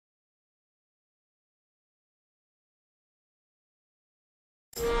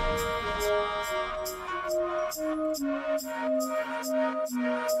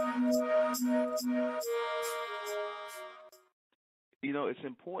It's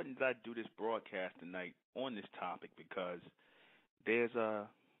important that I do this broadcast tonight on this topic because there's a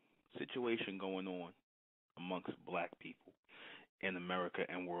situation going on amongst black people in America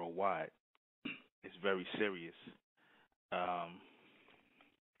and worldwide. It's very serious. Um,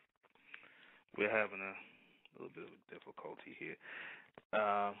 we're having a little bit of a difficulty here.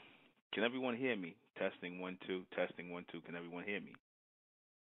 Can everyone hear me? Testing 1 2. Testing 1 2. Can everyone hear me?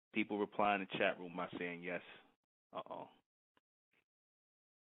 People reply in the chat room by saying yes.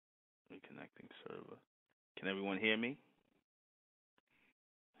 Reconnecting server. Can everyone hear me?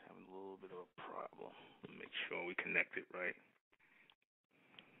 Having a little bit of a problem. Make sure we connect it right.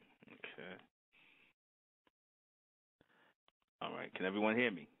 Okay. All right. Can everyone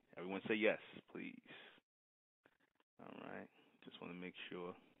hear me? Everyone say yes, please. All right. Just want to make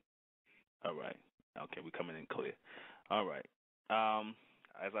sure. All right. Okay, we're coming in clear. All right.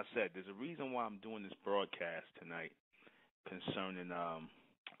 As I said, there's a reason why I'm doing this broadcast tonight concerning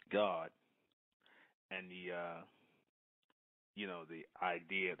God and the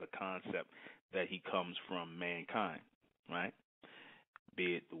idea, the concept that he comes from mankind, right?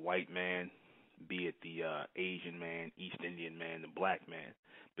 Be it the white man, be it the Asian man, East Indian man, the black man,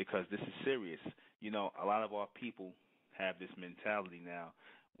 because this is serious. A lot of our people have this mentality now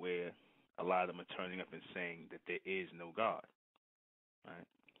where a lot of them are turning up and saying that there is no God, right?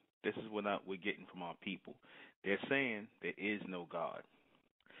 This is what we're getting from our people. They're saying there is no God.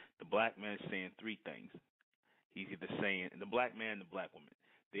 The black man is saying three things. He's either saying, and the black man and the black woman,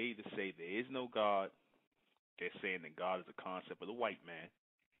 they either say there is no God, they're saying that God is a concept of the white man,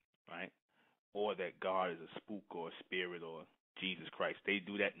 right? Or that God is a spook or a spirit or Jesus Christ. They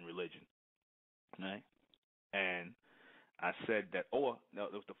do that in religion, right? And I said that, or no,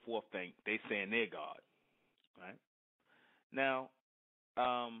 that was the fourth thing. They saying they're God, right? Now,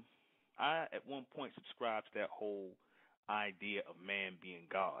 I at one point subscribed to that whole idea of man being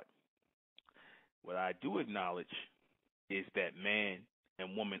God. What I do acknowledge is that man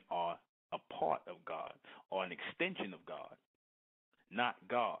and woman are a part of God or an extension of God, not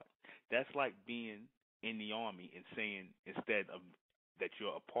God. That's like being in the army and saying instead of that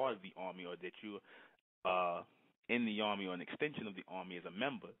you're a part of the army or that you're in the army or an extension of the army as a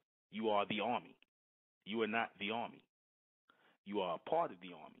member, you are the army. You are not the army. You are a part of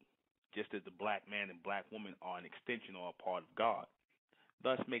the army, just as the black man and black woman are an extension or a part of God.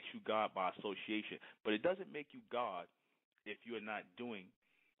 Thus makes you God by association. But it doesn't make you God if you're not doing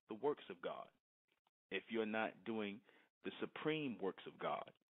the works of God, if you're not doing the supreme works of God,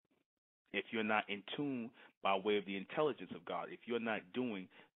 if you're not in tune by way of the intelligence of God, if you're not doing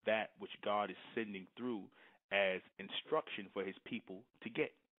that which God is sending through as instruction for his people to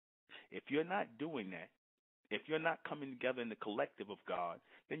get. If you're not doing that, if you're not coming together in the collective of God,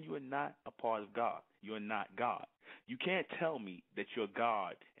 then you are not a part of God. You're not God. You can't tell me that you're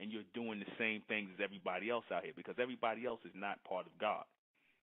God and you're doing the same things as everybody else out here, because everybody else is not part of God.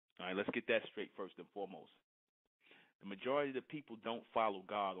 All right, let's get that straight first and foremost. The majority of the people don't follow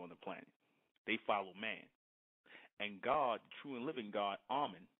God on the planet. They follow man. And God, the true and living God,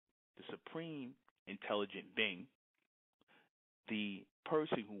 Amen, the supreme intelligent being, the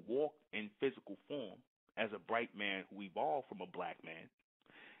person who walked in physical form as a bright man who evolved from a black man,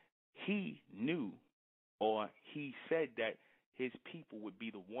 he knew, or he said that his people would be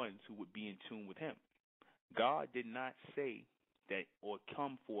the ones who would be in tune with him. God did not say that or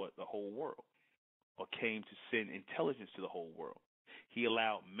come for the whole world or came to send intelligence to the whole world. He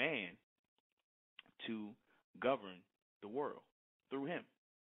allowed man to govern the world through him.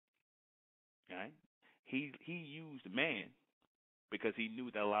 Right? He used man because he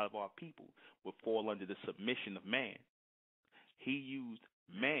knew that a lot of our people would fall under the submission of man. He used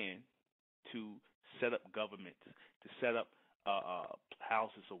man to set up governments, to set up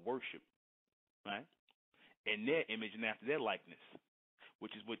houses of worship, right? In their image and after their likeness,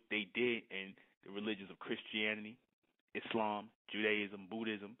 which is what they did in the religions of Christianity, Islam, Judaism,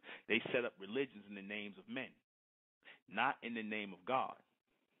 Buddhism. They set up religions in the names of men, not in the name of God,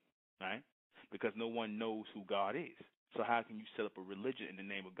 right? Because no one knows who God is. So how can you set up a religion in the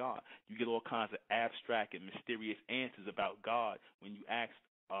name of God? You get all kinds of abstract and mysterious answers about God when you ask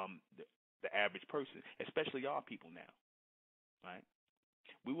the average person, especially our people now, right?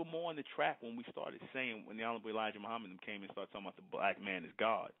 We were more on the track when we started saying, when the Honorable Elijah Muhammad came and started talking about the black man is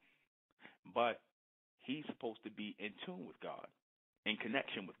God. But he's supposed to be in tune with God, in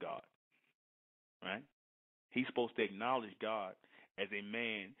connection with God, right? He's supposed to acknowledge God as a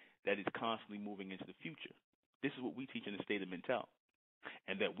man that is constantly moving into the future. This is what we teach in the state of Mental.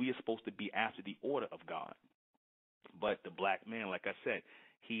 and that we are supposed to be after the order of God. But the black man, like I said,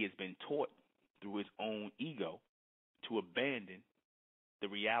 he has been taught through his own ego to abandon the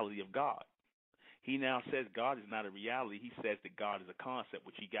reality of God. He now says God is not a reality. He says that God is a concept,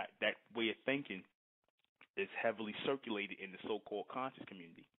 which he got. That way of thinking is heavily circulated in the so-called conscious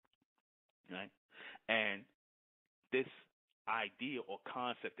community, right? And this idea or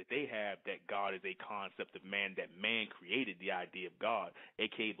concept that they have that God is a concept of man, that man created the idea of God,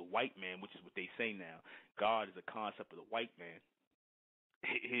 aka the white man, which is what they say now. God is a concept of the white man.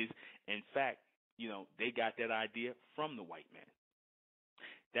 In fact, they got that idea from the white man.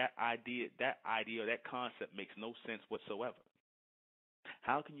 That idea, that concept makes no sense whatsoever.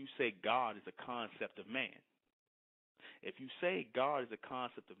 How can you say God is a concept of man? If you say God is a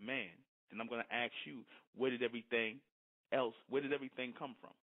concept of man, then I'm going to ask you, where did everything come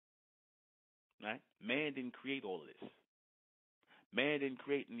from? Right? Man didn't create all of this. Man didn't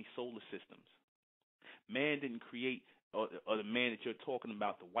create any solar systems. Man didn't create, or the man that you're talking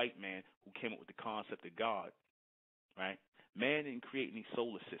about, the white man who came up with the concept of God, right? Man didn't create any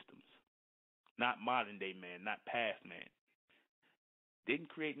solar systems. Not modern day man, not past man. Didn't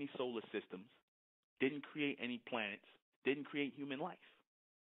create any solar systems. Didn't create any planets. Didn't create human life.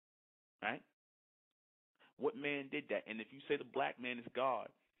 Right? What man did that? And if you say the black man is God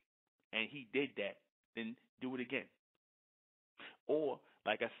and he did that, then do it again. Or,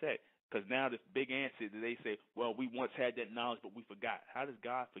 like I said, because now this big answer that they say, well, we once had that knowledge, but we forgot. How does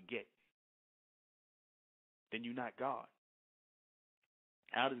God forget? Then you're not God.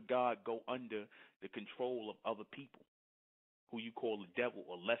 How does God go under the control of other people who you call the devil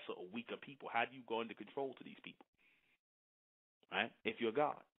or lesser or weaker people? How do you go under control to these people? Right? If you're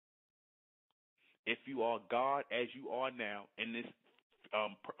God. If you are God as you are now in this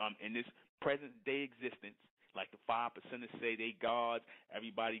present day existence, like the 5% say they gods,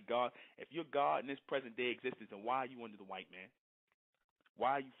 everybody God. If you're God in this present day existence, then why are you under the white man?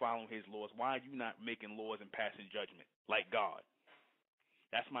 Why are you following his laws? Why are you not making laws and passing judgment like God?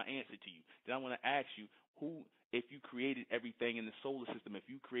 That's my answer to you. Then I want to ask you, if you created everything in the solar system, if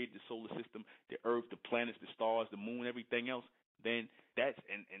you created the solar system, the earth, the planets, the stars, the moon, everything else, then that's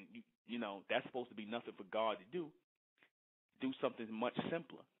that's supposed to be nothing for God to do. Do something much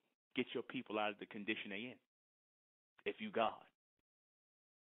simpler. Get your people out of the condition they in. If you God.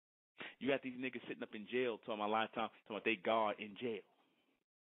 You got these niggas sitting up in jail talking about a lot of time, talking about they God in jail.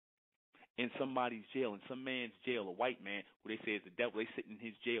 In somebody's jail, in some man's jail, a white man who they say is the devil, they sitting in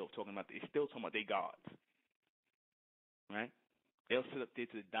his jail they still talking about they gods. Right? They'll sit up there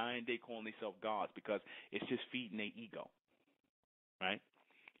to the dying day calling themselves gods because it's just feeding their ego. Right?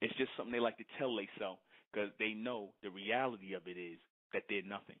 It's just something they like to tell themselves because they know the reality of it is that they're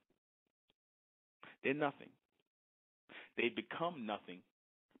nothing. They're nothing. They become nothing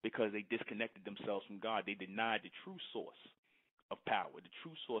because they disconnected themselves from God. They denied the true source of power, the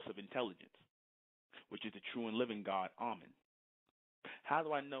true source of intelligence, which is the true and living God, Amen. How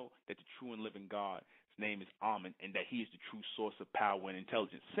do I know that the true and living God's name is Amen and that he is the true source of power and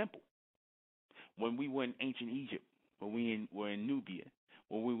intelligence? Simple. When we were in ancient Egypt, when we were in Nubia,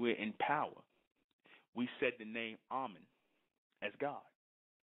 when we were in power, we said the name Amen as God,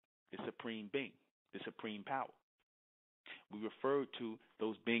 the supreme being, the supreme power. We referred to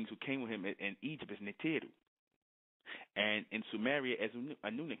those beings who came with him in Egypt as Neteru, and in Sumeria as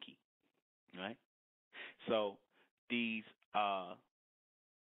Anunnaki, right? So these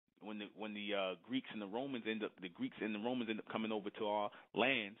when the Greeks and the Romans end up coming over to our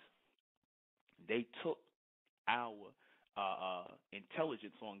lands, they took our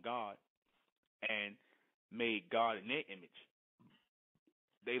intelligence on God and made God in their image.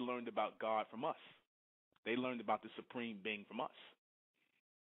 They learned about God from us. They learned about the supreme being from us,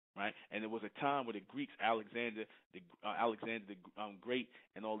 right? And there was a time where the Greeks, Alexander the Great,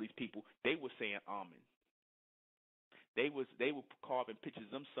 and all these people, they were saying Amen. They were carving pictures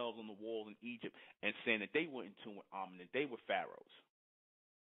of themselves on the walls in Egypt and saying that they were in tune with Amen, that they were pharaohs,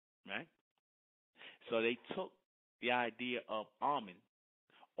 right? So they took the idea of Amen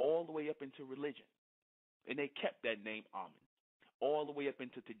all the way up into religion, and they kept that name Amen all the way up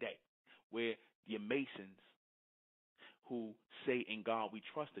into today, where the Masons who say in God we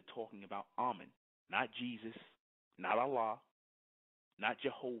trust are talking about Amen, not Jesus, not Allah, not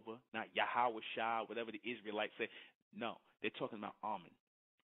Jehovah, not Yahweh Shah, whatever the Israelites say. No, they're talking about Amen.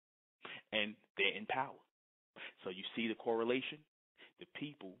 And they're in power. So you see the correlation? The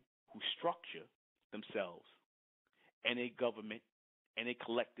people who structure themselves and a government and a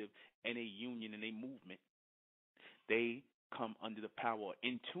collective and a union and a movement, they come under the power,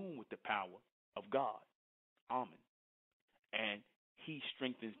 in tune with the power of God, Amen. And he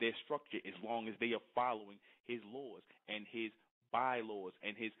strengthens their structure as long as they are following his laws and his bylaws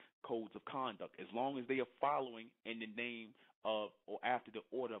and his codes of conduct. As long as they are following in the name of or after the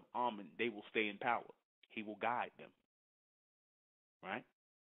order of Amen, they will stay in power. He will guide them. Right?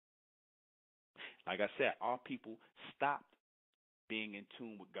 Like I said, our people stopped being in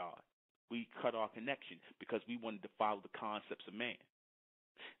tune with God. We cut our connection because we wanted to follow the concepts of man.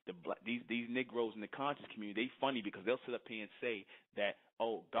 These Negroes in the conscious community, they funny because they'll sit up here and say that,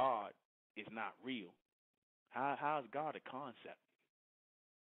 oh, God is not real. How is God a concept?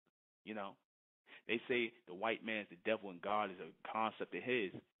 You know, they say the white man's the devil and God is a concept of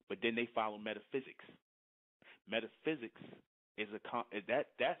his, but then they follow metaphysics. Metaphysics is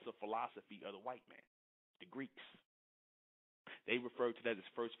that's a philosophy of the white man, the Greeks. They refer to that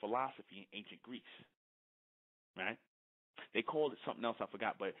as first philosophy in ancient Greece, right? They called it something else, I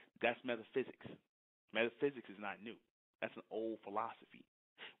forgot, but that's metaphysics. Metaphysics is not new. That's an old philosophy.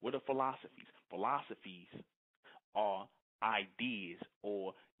 What are philosophies? Philosophies are ideas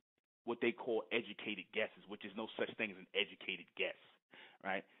or what they call educated guesses, which is no such thing as an educated guess,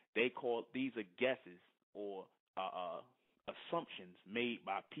 right? These are guesses or assumptions made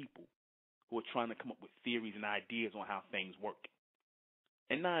by people who are trying to come up with theories and ideas on how things work.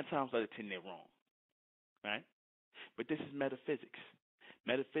 And 9 times out of 10, they're wrong, right? But this is metaphysics.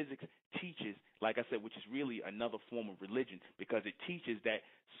 Metaphysics teaches, like I said, which is really another form of religion because it teaches that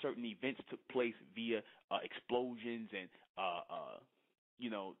certain events took place via explosions and,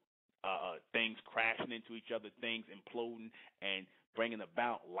 things crashing into each other, things imploding and bringing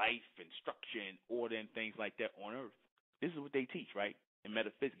about life and structure and order and things like that on Earth. This is what they teach, right, in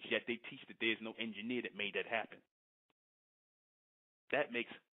metaphysics, yet they teach that there's no engineer that made that happen. That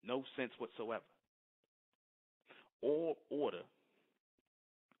makes no sense whatsoever. All order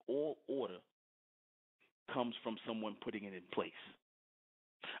comes from someone putting it in place.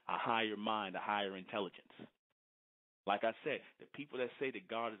 A higher mind, a higher intelligence. Like I said, the people that say that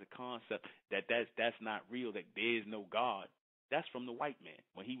God is a concept, that's not real, that there is no God, that's from the white man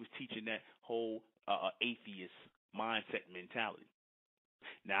when he was teaching that whole atheist mindset mentality.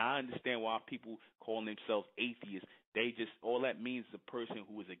 Now, I understand why people call themselves atheists. All that means is a person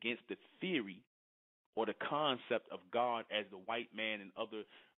who is against the theory or the concept of God as the white man and other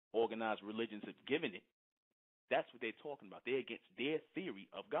organized religions have given it. That's what they're talking about. They're against their theory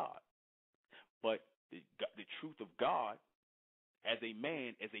of God. But the truth of God as a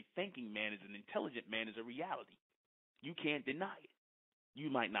man, as a thinking man, as an intelligent man is a reality. You can't deny it. You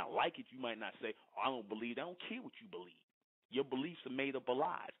might not like it. You might not say, oh, I don't believe it. I don't care what you believe. Your beliefs are made up of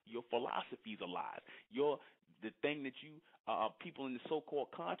lies. Your philosophies are lies. The thing that you people in the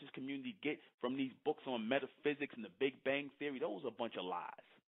so-called conscious community get from these books on metaphysics and the Big Bang Theory, those are a bunch of lies.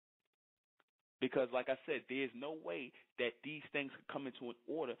 Because, like I said, there's no way that these things could come into an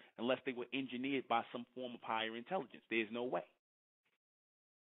order unless they were engineered by some form of higher intelligence. There's no way.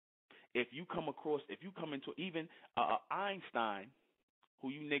 If you come into even Einstein, who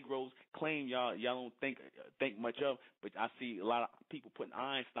you Negroes claim y'all don't think much of, but I see a lot of people putting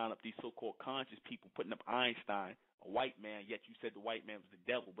Einstein up, these so-called conscious people putting up Einstein, a white man, yet you said the white man was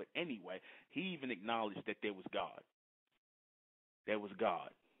the devil. But anyway, he even acknowledged that there was God. There was God.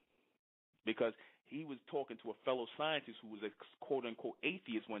 Because he was talking to a fellow scientist who was a quote-unquote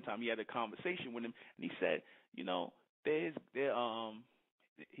atheist one time. He had a conversation with him, and he said, he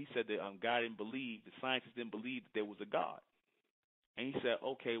said that God didn't believe, the scientists didn't believe that there was a God. And he said,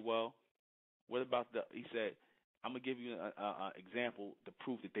 okay, well, what about he said, I'm going to give you an example to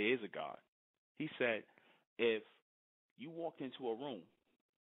prove that there is a God. He said, if you walked into a room,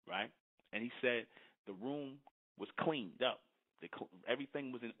 right, and he said the room was cleaned up,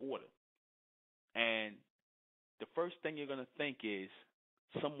 everything was in order, and the first thing you're going to think is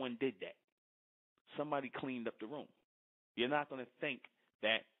someone did that. Somebody cleaned up the room. You're not going to think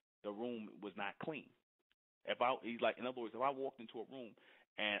that the room was not clean. In other words, if I walked into a room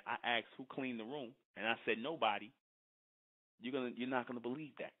and I asked who cleaned the room and I said nobody, you're not going to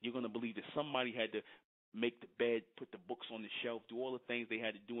believe that. You're going to believe that somebody had to make the bed, put the books on the shelf, do all the things they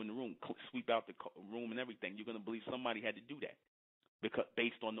had to do in the room, sweep out the room and everything. You're going to believe somebody had to do that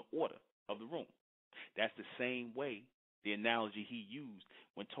based on the order of the room. That's the same way the analogy he used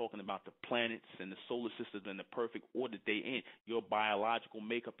when talking about the planets and the solar system and the perfect order they're in, your biological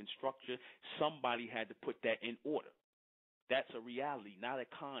makeup and structure, somebody had to put that in order. That's a reality, not a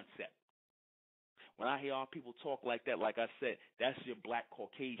concept. When I hear all people talk like that, like I said, that's your black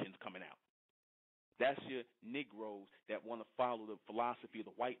Caucasians coming out. That's your Negroes that want to follow the philosophy of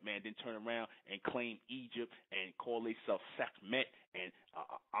the white man, then turn around and claim Egypt and call themselves Sekhmet and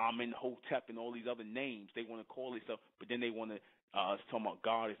Amenhotep and all these other names. They want to call themselves, but then they want to It's talking about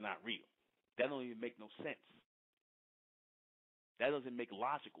God is not real. That don't even make no sense. That doesn't make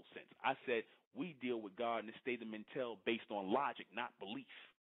logical sense. I said we deal with God in the state of mental based on logic, not belief,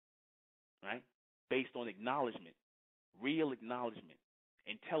 right? Based on acknowledgement, real acknowledgement,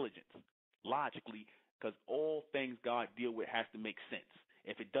 intelligence, logically, because all things God deal with has to make sense.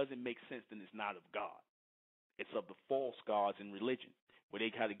 If it doesn't make sense, then it's not of God. It's of the false gods in religion, where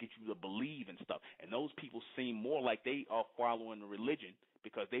they try to get you to believe in stuff. And those people seem more like they are following the religion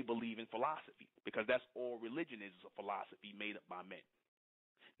because they believe in philosophy, because that's all religion is a philosophy made up by men.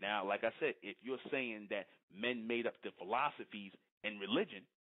 Now, like I said, if you're saying that men made up the philosophies in religion,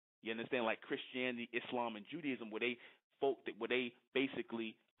 you understand, like Christianity, Islam, and Judaism, where they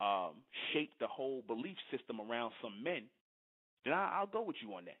basically shaped the whole belief system around some men, then I'll go with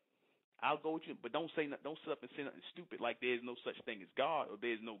you on that. I'll go with you, but don't sit up and say nothing stupid like there's no such thing as God or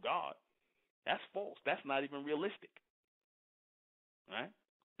there's no God. That's false. That's not even realistic. Right?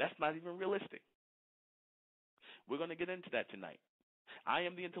 That's not even realistic. We're going to get into that tonight. I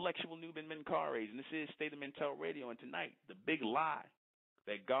am the intellectual Nuben Menkares, and this is State of Mental Radio, and tonight, the big lie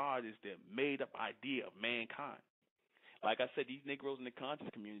that God is the made-up idea of mankind. Like I said, these Negroes in the conscious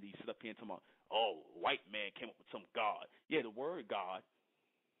community sit up here and talk about, oh, white man came up with some God. Yeah, the word God.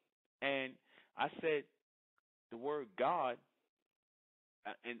 And I said the word God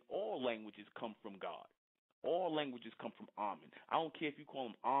in all languages come from God. All languages come from Amen. I don't care if you call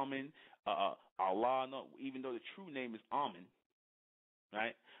him Amen, Allah, no, even though the true name is Amen,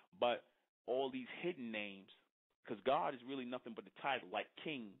 right? But all these hidden names, because God is really nothing but a title, like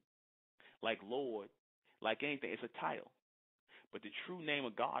King, like Lord, like anything. It's a title. But the true name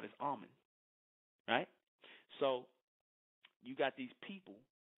of God is Amen, right? So you got these people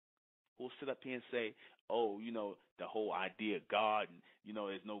who will sit up here and say, oh, the whole idea of God, and,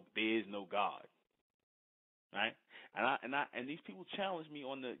 there is no God. Right, and these people challenge me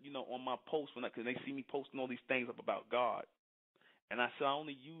on on my post because they see me posting all these things up about God, and I said I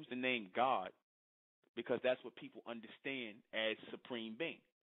only use the name God because that's what people understand as supreme being.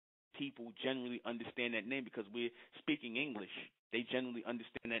 People generally understand that name because we're speaking English. They generally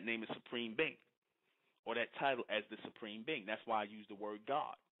understand that name as supreme being, or that title as the supreme being. That's why I use the word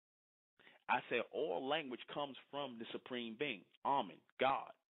God. I say all language comes from the supreme being, Amen, God.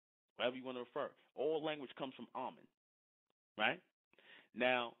 Whatever you want to refer. All language comes from Amen, right?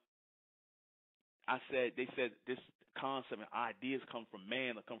 Now, they said this concept and ideas come from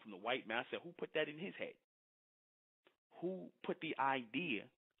man or come from the white man. I said, who put that in his head? Who put the idea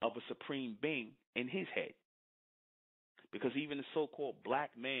of a supreme being in his head? Because even the so-called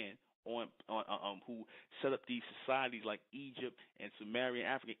black man who set up these societies like Egypt and Sumerian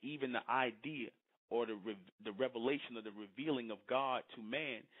Africa, even the idea or the revelation or the revealing of God to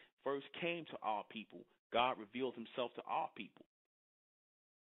man first came to our people. God revealed himself to our people.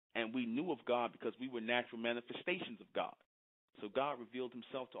 And we knew of God because we were natural manifestations of God. So God revealed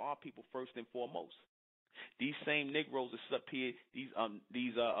himself to our people first and foremost. These same Negroes that sit up here, these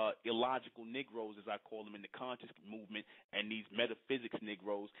illogical Negroes, as I call them in the conscious movement, and these metaphysics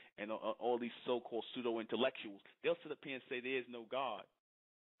Negroes, and all these so-called pseudo-intellectuals, they'll sit up here and say there is no God.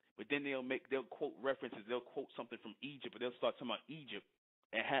 But then they'll quote references. They'll quote something from Egypt, but they'll start talking about Egypt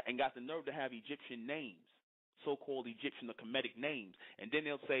and got the nerve to have Egyptian names, so-called Egyptian or Kemetic names. And then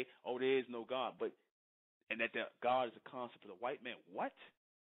they'll say, oh, there is no God, and that God is a concept of the white man. What?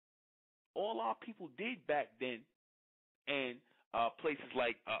 All our people did back then in places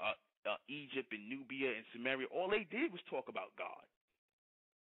like Egypt and Nubia and Sumeria, all they did was talk about God.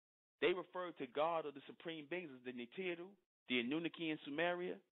 They referred to God or the supreme beings as the Nitiru, the Anunnaki in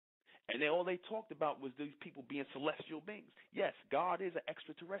Sumeria. And all they talked about was these people being celestial beings. Yes, God is an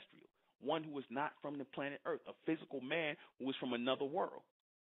extraterrestrial, one who is not from the planet Earth, a physical man who is from another world.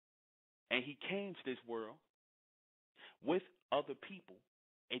 And he came to this world with other people,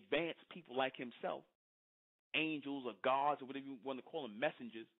 advanced people like himself, angels or gods or whatever you want to call them,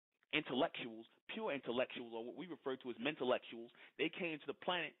 messengers, intellectuals, pure intellectuals, or what we refer to as mentallectuals. They came to the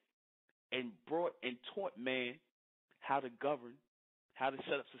planet and brought and taught man how to govern, how to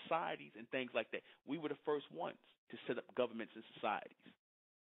set up societies and things like that. We were the first ones to set up governments and societies.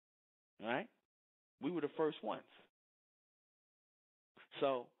 All right? We were the first ones.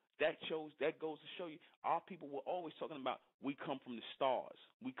 So that goes to show you, our people were always talking about, we come from the stars,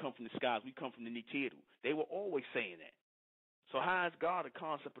 we come from the skies, we come from the Nitiru. They were always saying that. So how is God a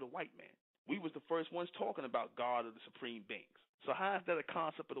concept of the white man? We was the first ones talking about God or the supreme beings. So how is that a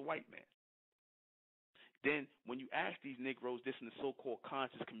concept of the white man? Then when you ask these Negroes this in the so-called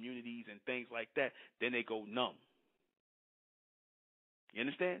conscious communities and things like that, then they go numb. You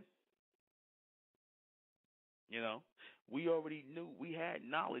understand? We already knew. We had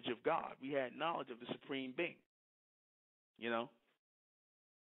knowledge of God. We had knowledge of the supreme being. You know?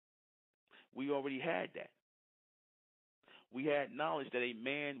 We already had that. We had knowledge that a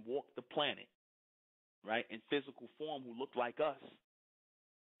man walked the planet, right, in physical form who looked like us.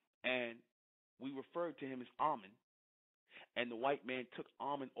 And we referred to him as Amen. And the white man took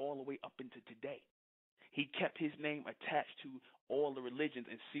Amen all the way up into today. He kept his name attached to all the religions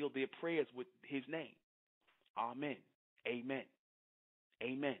and sealed their prayers with his name. Amen. Amen.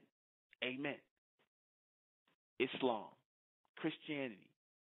 Amen. Amen. Islam, Christianity,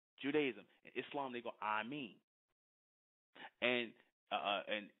 Judaism. In Islam, they go, Ameen. And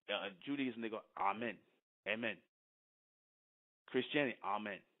Judaism, they go, Amen. Amen. Christianity,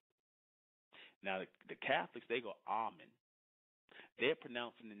 Amen. Now, the Catholics, they go, Amen. They're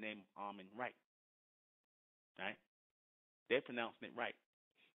pronouncing the name of Amen right. Right? They're pronouncing it right.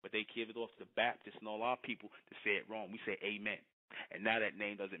 But they give it off to the Baptists and all our people to say it wrong. We say Amen. And now that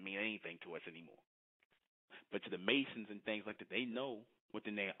name doesn't mean anything to us anymore. But to the Masons and things like that, they know what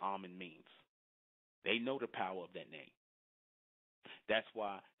the name Amen means. They know the power of that name. That's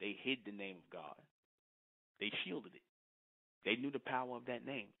why they hid the name of God. They shielded it. They knew the power of that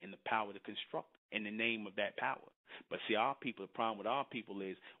name and the power to construct in the name of that power. But see, our people, the problem with our people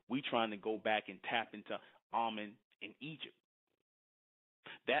is we trying to go back and tap into Amen in Egypt.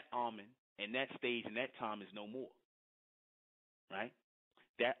 That Amen and that stage and that time is no more. Right?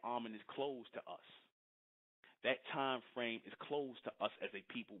 That Amen is closed to us. That time frame is closed to us as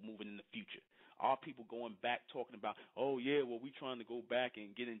a people moving in the future. Our people going back talking about, oh yeah, well we trying to go back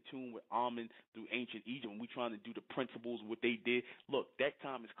and get in tune with Amen through ancient Egypt and we trying to do the principles of what they did. Look, that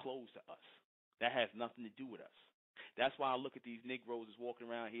time is closed to us. That has nothing to do with us. That's why I look at these Negroes that's walking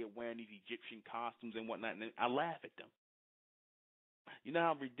around here wearing these Egyptian costumes and whatnot, and I laugh at them. You know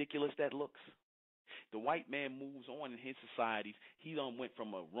how ridiculous that looks? The white man moves on in his societies. He done went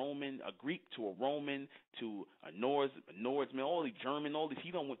from a Greek to a Roman to a Norseman, all the German, all this.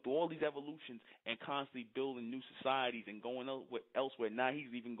 He done went through all these evolutions and constantly building new societies and going elsewhere. Now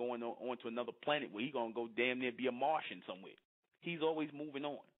he's even going on to another planet where he's going to go damn near be a Martian somewhere. He's always moving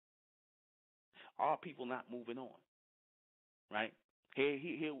on. Our people not moving on, right?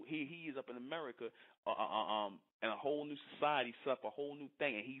 He is up in America, and a whole new society set up a whole new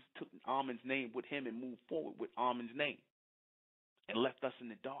thing, and he's took Amen's name with him and moved forward with Amen's name, and left us in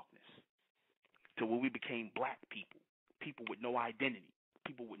the darkness to where we became black people, people with no identity,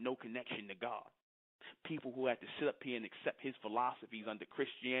 people with no connection to God, people who had to sit up here and accept his philosophies under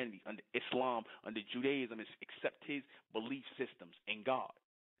Christianity, under Islam, under Judaism, and accept his belief systems in God.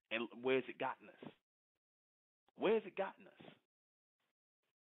 And where's it gotten us? Where has it gotten us?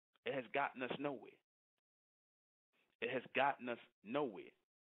 It has gotten us nowhere. It has gotten us nowhere.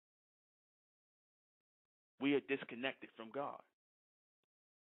 We are disconnected from God.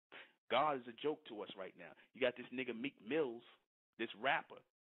 God is a joke to us right now. You got this nigga Meek Mills, this rapper,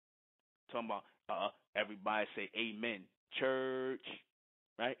 talking about everybody say amen, church,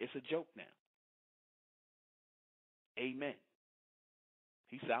 right? It's a joke now. Amen.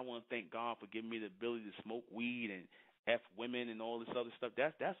 He said, I want to thank God for giving me the ability to smoke weed and F women and all this other stuff.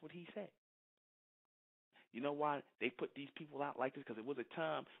 That's what he said. You know why they put these people out like this? Because it was a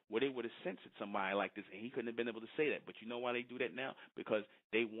time where they would have censored somebody like this, and he couldn't have been able to say that. But you know why they do that now? Because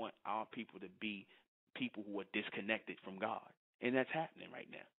they want our people to be people who are disconnected from God. And that's happening right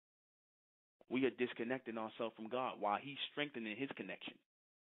now. We are disconnecting ourselves from God while he's strengthening his connection.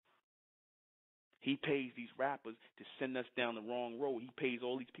 He pays these rappers to send us down the wrong road. He pays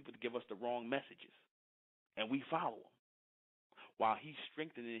all these people to give us the wrong messages. And we follow him while he's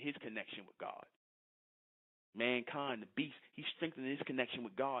strengthening his connection with God. Mankind, the beast, he's strengthening his connection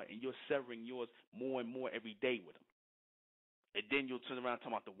with God, and you're severing yours more and more every day with him. And then you'll turn around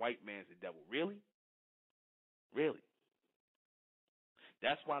talking about the white man's the devil. Really? Really?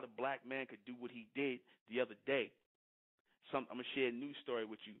 That's why the black man could do what he did the other day. I'm going to share a news story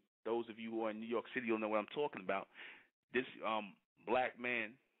with you. Those of you who are in New York City will know what I'm talking about. This black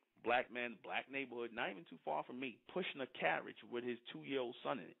neighborhood, not even too far from me, pushing a carriage with his 2-year-old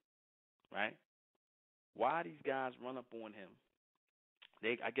son in it, right? Why these guys run up on him?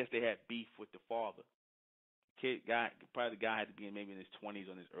 I guess they had beef with the father. Probably the guy had to be maybe in his 20s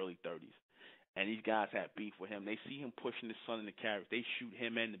or in his early 30s. And these guys had beef with him. They see him pushing his son in the carriage. They shoot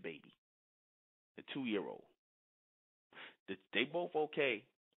him and the baby, the 2-year-old. They both okay,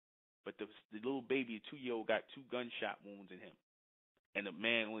 but the little baby, the 2-year-old, got 2 gunshot wounds in him. And the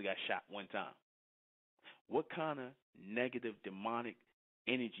man only got shot 1 time. What kind of negative, demonic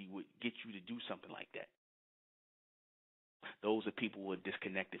energy would get you to do something like that? Those are people who are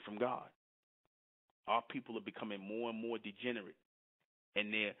disconnected from God. Our people are becoming more and more degenerate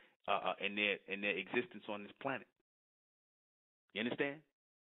in their existence on this planet. You understand?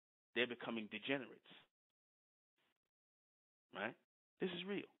 They're becoming degenerates. Right? This is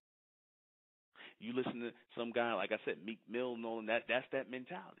real. You listen to some guy, like I said, Meek Mill and all of that, that's that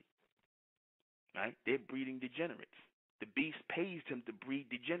mentality. Right? They're breeding degenerates. The beast pays him to breed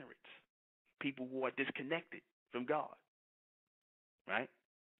degenerates. People who are disconnected from God. Right?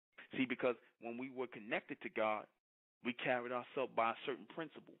 See, because when we were connected to God, we carried ourselves by a certain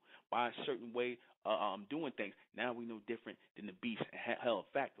principle, by a certain way of doing things. Now we know different than the beast. Hell,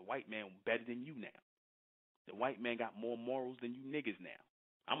 in fact, the white man better than you now. The white man got more morals than you niggas now.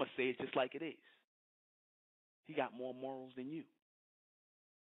 I'm going to say it just like it is. He got more morals than you.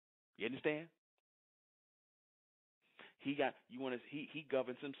 You understand? He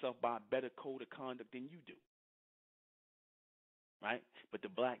governs himself by a better code of conduct than you do. Right? But the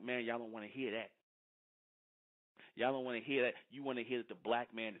black man, y'all don't want to hear that. Y'all don't want to hear that. You want to hear that the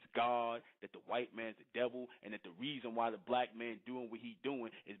black man is God, that the white man is the devil, and that the reason why the black man doing what he doing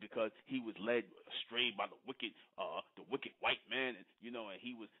is because he was led astray by the wicked white man, and and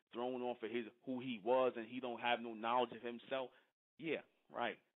he was thrown off of who he was, and he don't have no knowledge of himself. Yeah,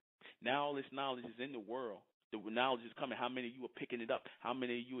 right. Now all this knowledge is in the world. The knowledge is coming. How many of you are picking it up? How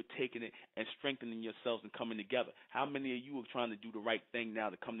many of you are taking it and strengthening yourselves and coming together? How many of you are trying to do the right thing now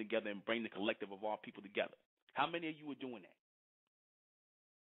to come together and bring the collective of our people together? How many of you are doing that?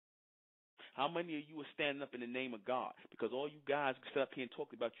 How many of you are standing up in the name of God? Because all you guys sit up here and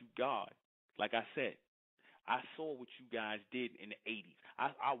talk about you God. Like I said, I saw what you guys did in the 80s.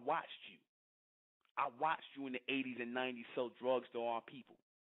 I watched you. I watched you in the 80s and 90s sell drugs to our people.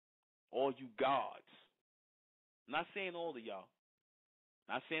 All you gods. I'm not saying all of y'all.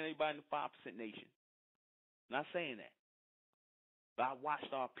 Not saying everybody in the 5% nation. Not saying that. But I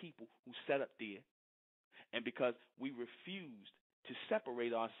watched our people who sat up there, and because we refused to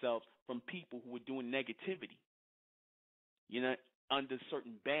separate ourselves from people who were doing negativity, under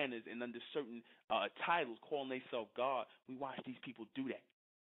certain banners and under certain titles, calling themselves God, we watched these people do that.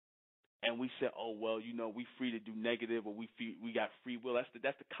 And we said, oh, well, we free to do negative, or we got free will. That's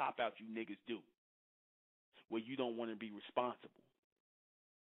the cop-out you niggas do, where you don't want to be responsible.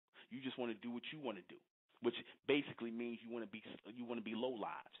 You just want to do what you want to do, which basically means you want to be low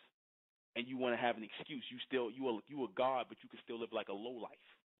lives. And you want to have an excuse. You a God, but you can still live like a low life.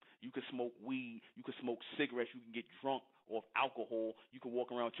 You can smoke weed. You can smoke cigarettes. You can get drunk off alcohol. You can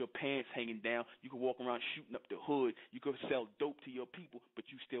walk around with your pants hanging down. You can walk around shooting up the hood. You can sell dope to your people, but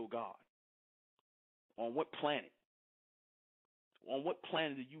you still God. On what planet? On what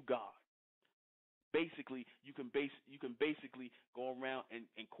planet are you God? Basically, you can basically go around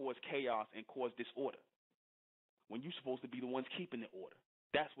and cause chaos and cause disorder when you're supposed to be the ones keeping the order.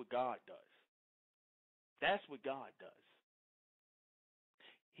 That's what God does. That's what God does.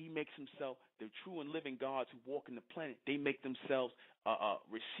 He makes himself, the true and living gods who walk in the planet, they make themselves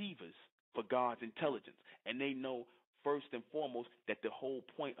receivers for God's intelligence. And they know first and foremost that the whole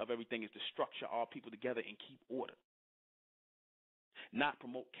point of everything is to structure our people together and keep order. Not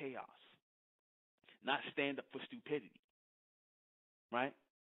promote chaos. Not stand up for stupidity. Right?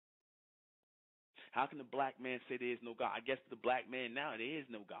 How can the black man say there is no God? I guess to the black man now there is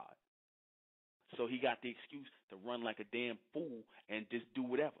no God. So he got the excuse to run like a damn fool and just do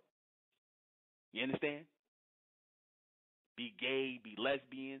whatever. You understand? Be gay, be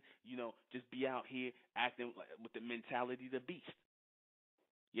lesbian, just be out here acting with the mentality of the beast.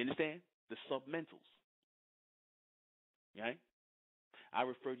 You understand? The submentals. Right? I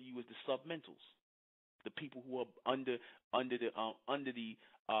refer to you as the submentals. The people who are under the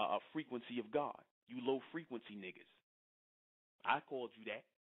frequency of God. You low frequency niggas. I called you that.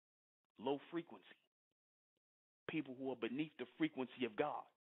 Low frequency. People who are beneath the frequency of God.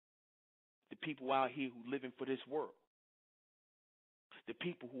 The people out here who living for this world. The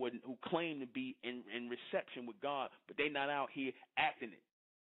people who claim to be in reception with God, but they're not out here acting it.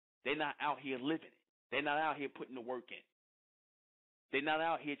 They're not out here living it. They're not out here putting the work in. They're not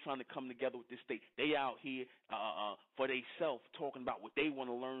out here trying to come together with this state. They out here for themselves, talking about what they want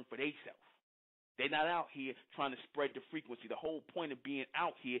to learn for themselves. They're not out here trying to spread the frequency. The whole point of being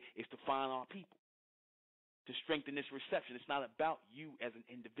out here is to find our people, to strengthen this reception. It's not about you as an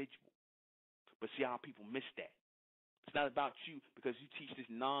individual. But see how people miss that. It's not about you because you teach this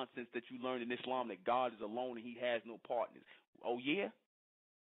nonsense that you learned in Islam that God is alone and he has no partners. Oh, yeah?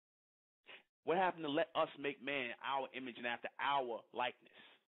 What happened to let us make man in our image and after our likeness?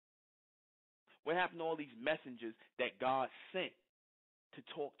 What happened to all these messengers that God sent to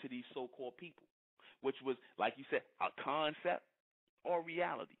talk to these so-called people? Which was, like you said, a concept or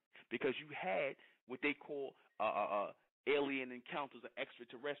reality. because you had what they call alien encounters of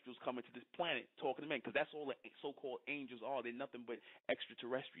extraterrestrials coming to this planet talking to men, because that's all the so-called angels are. They're nothing but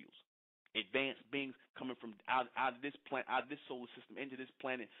extraterrestrials, advanced beings coming from out of this planet, out of this solar system into this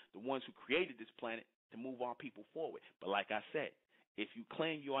planet, the ones who created this planet to move our people forward. But like I said, if you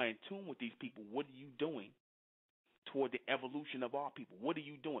claim you are in tune with these people, what are you doing toward the evolution of our people? What are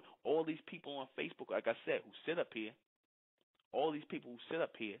you doing? All these people on Facebook, like I said, who sit up here, all these people who sit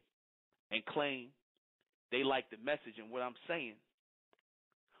up here and claim they like the message and what I'm saying,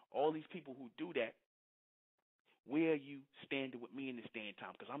 all these people who do that, where are you standing with me in this day and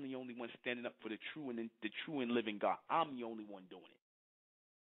time? Because I'm the only one standing up for the true and living God. I'm the only one doing it.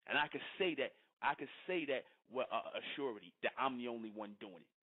 And I can say that with assurity that I'm the only one doing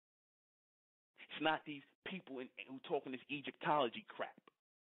it. It's not these people who talking this Egyptology crap.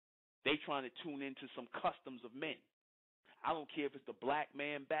 They trying to tune into some customs of men. I don't care if it's the black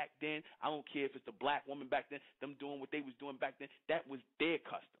man back then. I don't care if it's the black woman back then. Them doing what they was doing back then. That was their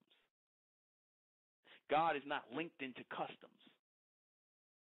customs. God is not linked into customs.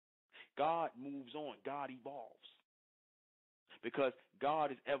 God moves on. God evolves. Because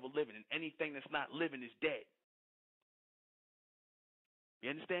God is ever living, and anything that's not living is dead. You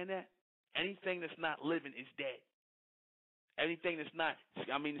understand that? Anything that's not living is dead. Anything that's not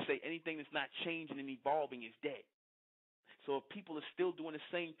changing and evolving is dead. So if people are still doing the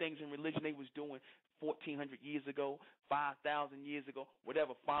same things in religion they was doing 1,400 years ago, 5,000 years ago,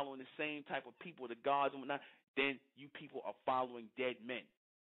 whatever, following the same type of people, the gods and whatnot, then you people are following dead men.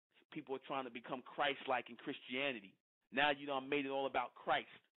 People are trying to become Christ-like in Christianity. Now you done made it all about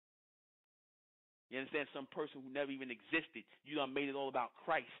Christ. You understand? Some person who never even existed, you done made it all about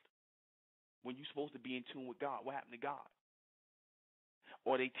Christ when you're supposed to be in tune with God. What happened to God?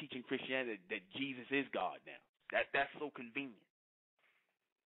 Or they teaching Christianity that Jesus is God now. That's so convenient.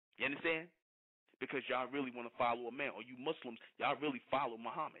 You understand? Because y'all really want to follow a man. Or you Muslims, y'all really follow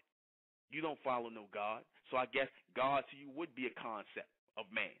Muhammad. You don't follow no God. So I guess God to you would be a concept of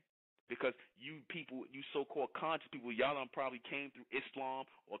man. Because you people, you so-called conscious people, y'all done probably came through Islam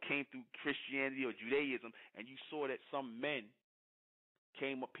or came through Christianity or Judaism, and you saw that some men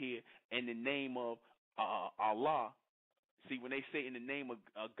came up here in the name of Allah. See, when they say in the name of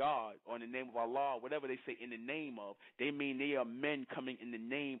God or in the name of Allah, whatever they say in the name of, they mean they are men coming in the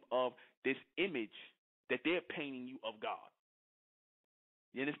name of this image that they're painting you of God.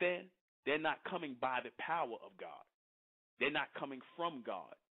 You understand? They're not coming by the power of God. They're not coming from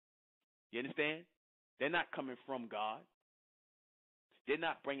God. You understand? They're not coming from God. They're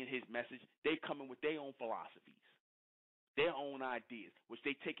not bringing his message. They're coming with their own philosophies, their own ideas, which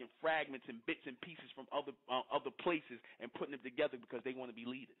they taking fragments and bits and pieces from other places and putting them together because they want to be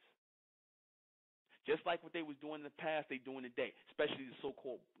leaders. Just like what they was doing in the past, they doing today, especially the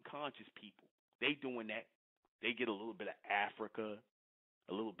so-called conscious people. They doing that. They get a little bit of Africa,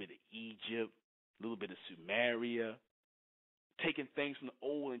 a little bit of Egypt, a little bit of Sumeria, taking things from the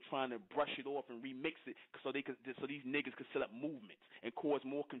old and trying to brush it off and remix it so these niggas could set up movements and cause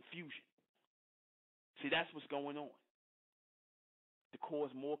more confusion. See, that's what's going on. To cause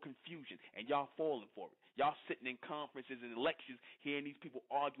more confusion, and y'all falling for it. Y'all sitting in conferences and lectures hearing these people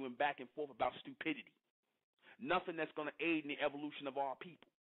arguing back and forth about stupidity. Nothing that's going to aid in the evolution of our people.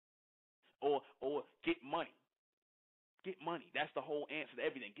 Or get money. Get money. That's the whole answer to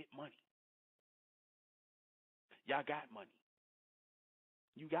everything. Get money. Y'all got money.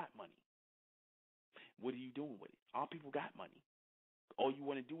 You got money. What are you doing with it? Our people got money. All you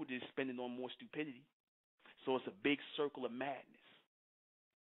want to do is spend it on more stupidity. So it's a big circle of madness.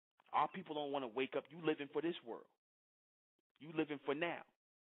 Our people don't want to wake up. You living for this world. You living for now.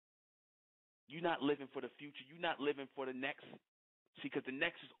 You're not living for the future. You're not living for the next. See, because the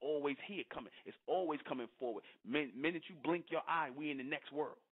next is always here coming. It's always coming forward. Minute you blink your eye, we in the next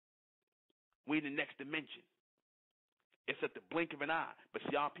world. We in the next dimension. It's at the blink of an eye. But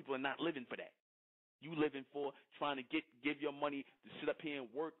see, our people are not living for that. You living for trying to give your money to sit up here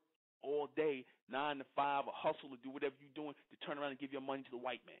and work all day, 9 to 5, or hustle or do whatever you're doing to turn around and give your money to the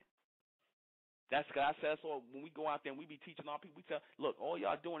white man. That's all. When we go out there and we be teaching our people, we tell, look, all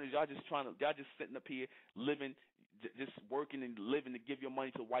y'all doing is y'all just sitting up here living, just working and living to give your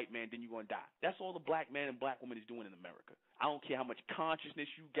money to the white man, then you're going to die. That's all the black man and black woman is doing in America. I don't care how much consciousness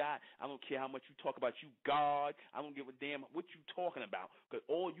you got. I don't care how much you talk about you God. I don't give a damn what you talking about, because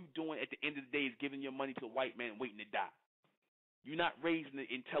all you doing at the end of the day is giving your money to a white man and waiting to die. You're not raising the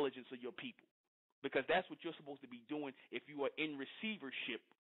intelligence of your people, because that's what you're supposed to be doing if you are in receivership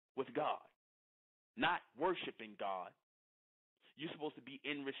with God. Not worshiping God. You're supposed to be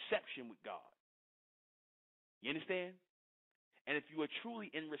in reception with God. You understand? And if you are truly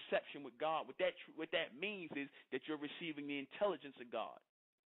in reception with God, what that means is that you're receiving the intelligence of God.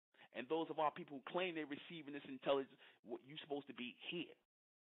 And those of our people who claim they're receiving this intelligence, you're supposed to be here.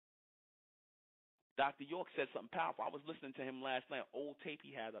 Dr. York said something powerful. I was listening to him last night, old tape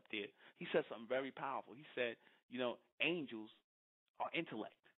he had up there. He said something very powerful. He said, angels are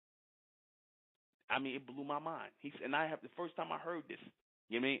intellect. I mean, it blew my mind. And the first time I heard this,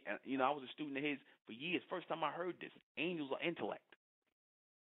 you know what I mean? And, I was a student of his for years. First time I heard this, angels are intellect.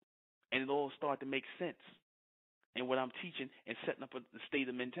 And it all started to make sense in what I'm teaching and setting up the state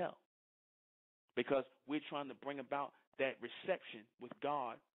of mental. Because we're trying to bring about that reception with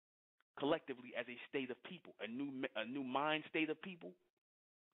God collectively as a state of people, a new mind state of people.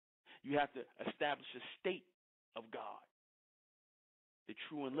 You have to establish a state of God, the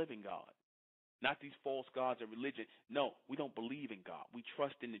true and living God. Not these false gods of religion. No, we don't believe in God. We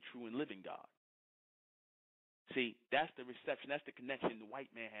trust in the true and living God. See, that's the reception. That's the connection the white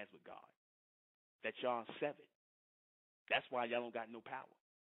man has with God. That y'all severed. That's why y'all don't got no power.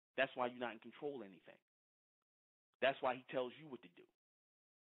 That's why you're not in control of anything. That's why he tells you what to do.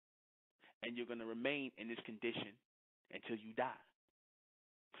 And you're going to remain in this condition until you die.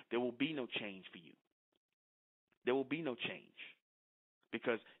 There will be no change for you. There will be no change.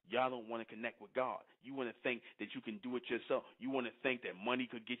 Because y'all don't want to connect with God. You want to think that you can do it yourself. You want to think that money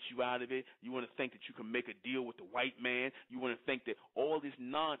could get you out of it. You want to think that you can make a deal with the white man. You want to think that all this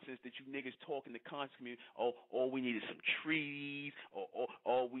nonsense that you niggas talk in the conscious community, all we need is some treaties, or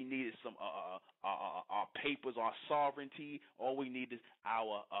all we need is some our papers, our sovereignty. All we need is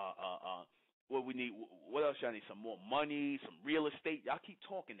our what we need. What else y'all need? Some more money, some real estate. Y'all keep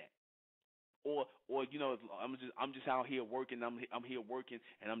talking that. Or I'm just out here working. I'm here working,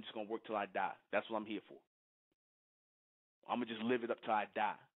 and I'm just gonna work till I die. That's what I'm here for. I'm gonna just live it up till I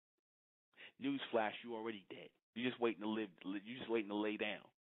die. Newsflash: you already dead. You're just waiting to live. You're just waiting to lay down.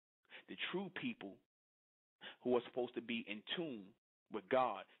 The true people who are supposed to be in tune with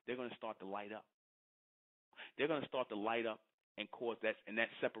God, they're gonna start to light up. They're gonna start to light up and cause that, and that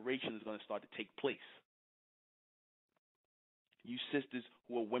separation is gonna start to take place. You sisters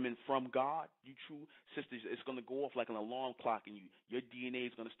who are women from God, you true sisters, it's going to go off like an alarm clock in you. Your DNA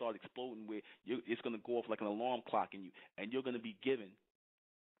is going to start exploding where it's going to go off like an alarm clock in you. And you're going to be given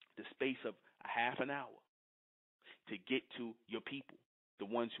the space of a half an hour to get to your people, the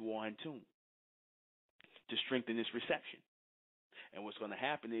ones who are in tune, to strengthen this reception. And what's going to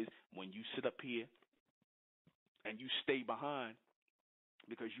happen is when you sit up here and you stay behind,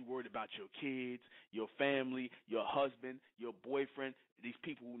 because you're worried about your kids, your family, your husband, your boyfriend, these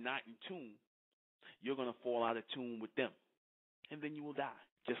people who are not in tune, you're going to fall out of tune with them. And then you will die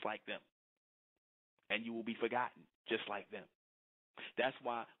just like them. And you will be forgotten just like them. That's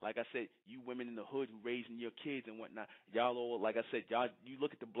why, like I said, you women in the hood who raising your kids and whatnot, y'all all, like I said, y'all, you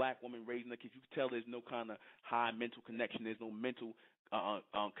look at the black woman raising the kids, you can tell there's no kind of high mental connection. There's no mental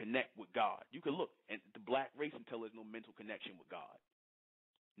connect with God. You can look at the black race and tell there's no mental connection with God.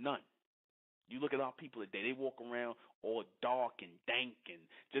 None. You look at our people today, they walk around all dark and dank and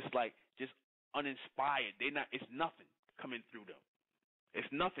just uninspired. It's nothing coming through them. It's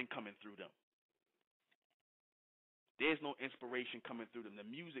nothing coming through them. There's no inspiration coming through them. The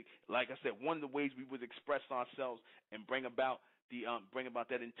music, like I said, one of the ways we would express ourselves and bring about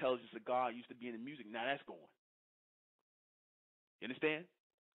that intelligence of God used to be in the music. Now that's gone. You understand?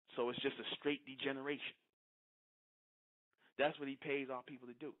 So it's just a straight degeneration. That's what he pays our people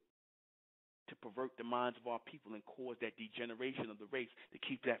to do, to pervert the minds of our people and cause that degeneration of the race, to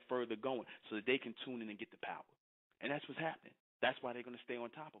keep that further going so that they can tune in and get the power. And that's what's happening. That's why they're going to stay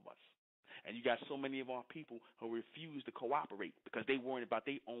on top of us. And you got so many of our people who refuse to cooperate because they worry about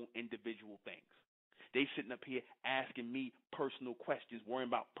their own individual things. They sitting up here asking me personal questions,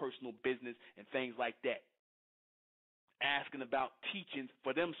 worrying about personal business and things like that, asking about teachings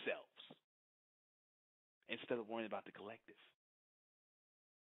for themselves, instead of worrying about the collective.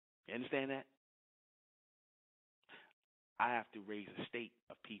 You understand that? I have to raise a state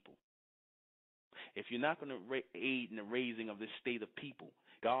of people. If you're not going to aid in the raising of this state of people,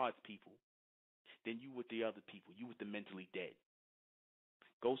 God's people, then you with the other people, you with the mentally dead.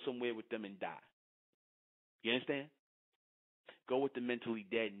 Go somewhere with them and die. You understand? Go with the mentally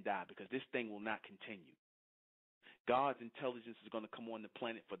dead and die, because this thing will not continue. God's intelligence is going to come on the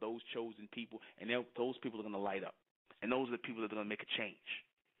planet for those chosen people, and those people are going to light up. And those are the people that are going to make a change.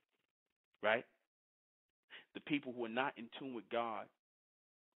 Right? The people who are not in tune with God,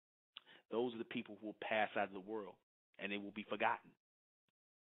 those are the people who will pass out of the world, and they will be forgotten.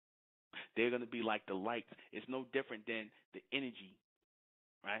 They're going to be like the lights. It's no different than the energy,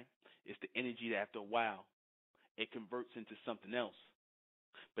 right? It's the energy that after a while, it converts into something else,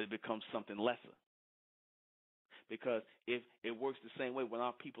 but it becomes something lesser. Because if it works the same way when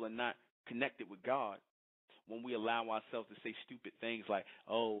our people are not connected with God, when we allow ourselves to say stupid things like,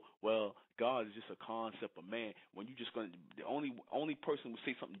 "Oh, well, God is just a concept of man," when you just going to, the only person who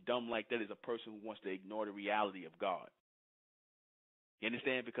say something dumb like that is a person who wants to ignore the reality of God. You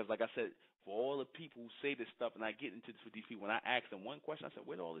understand? Because, like I said, for all the people who say this stuff, and I get into this with these people, when I ask them one question, I said,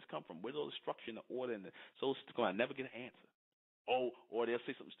 "Where did all this come from? Where did all the structure and the order and the so?" I never get an answer. Oh, or they'll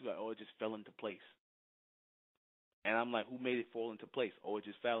say something stupid. "Oh, it just fell into place." And I'm like, "Who made it fall into place?" "Oh, it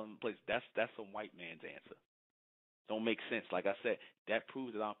just fell into place." That's some white man's answer. Don't make sense. Like I said, that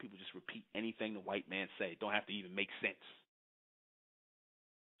proves that our people just repeat anything the white man say. It don't have to even make sense.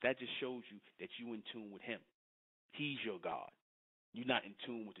 That just shows you that you in tune with him. He's your God. You're not in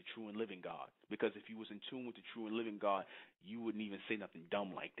tune with the true and living God. Because if you was in tune with the true and living God, you wouldn't even say nothing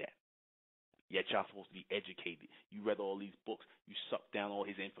dumb like that. Yet y'all supposed to be educated. You read all these books. You sucked down all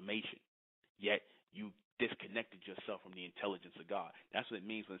his information. Yet you disconnected yourself from the intelligence of God. That's what it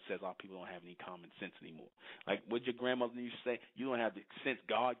means when it says our people don't have any common sense anymore. Like what your grandmother used to say, you don't have the sense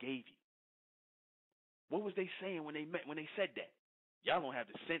God gave you. What was they saying when they said that? Y'all don't have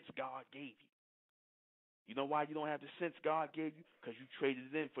the sense God gave you. You know why you don't have the sense God gave you? Because you traded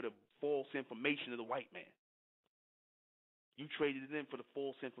it in for the false information of the white man. You traded it in for the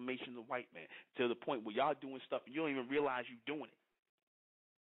false information of the white man to the point where y'all doing stuff and you don't even realize you're doing it.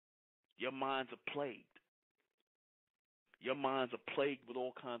 Your minds are plagued. Your minds are plagued with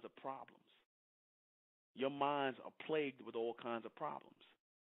all kinds of problems. Your minds are plagued with all kinds of problems.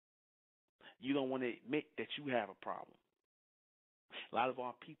 You don't want to admit that you have a problem. A lot of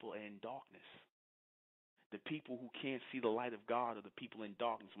our people are in darkness. The people who can't see the light of God are the people in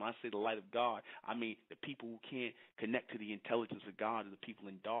darkness. When I say the light of God, I mean the people who can't connect to the intelligence of God are the people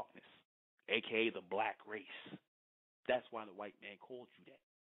in darkness, a.k.a. the black race. That's why the white man called you that.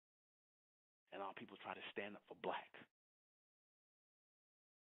 And our people try to stand up for black.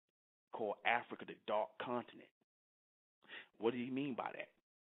 Call Africa the dark continent. What did he mean by that?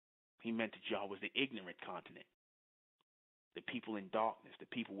 He meant that y'all was the ignorant continent. The people in darkness,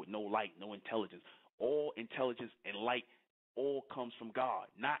 the people with no light, no intelligence. All intelligence and light all comes from God,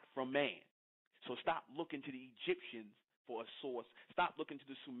 not from man. So stop looking to the Egyptians for a source. Stop looking to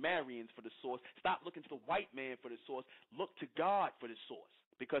the Sumerians for the source. Stop looking to the white man for the source. Look to God for the source.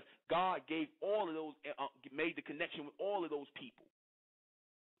 Because God gave all of those, made the connection with all of those people.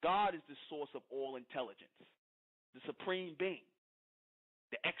 God is the source of all intelligence, the supreme being,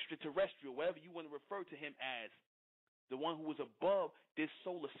 the extraterrestrial, whatever you want to refer to him as, the one who was above this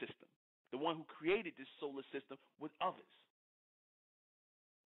solar system, the one who created this solar system with others.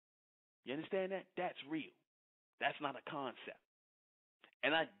 You understand that? That's real. That's not a concept.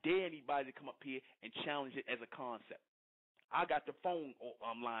 And I dare anybody to come up here and challenge it as a concept. I got the phone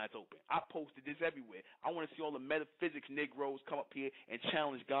lines open. I posted this everywhere. I want to see all the metaphysics Negroes come up here and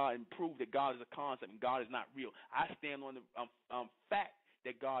challenge God and prove that God is a concept and God is not real. I stand on the fact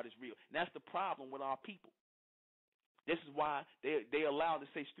that God is real. And that's the problem with our people. This is why they allow to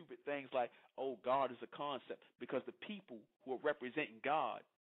say stupid things like, "Oh, God is a concept," because the people who are representing God,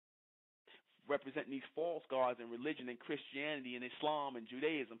 representing these false gods in religion and Christianity and Islam and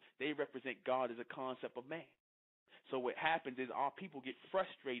Judaism, they represent God as a concept of man. So what happens is our people get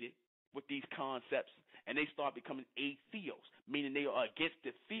frustrated with these concepts and they start becoming atheos, meaning they are against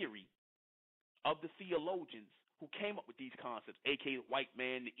the theory of the theologians who came up with these concepts, a.k.a. the white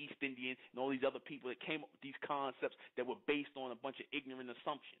man, the East Indian, and all these other people that came up with these concepts that were based on a bunch of ignorant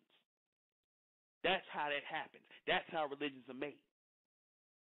assumptions. That's how that happens. That's how religions are made.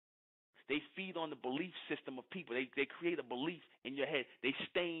 They feed on the belief system of people. They create a belief in your head. They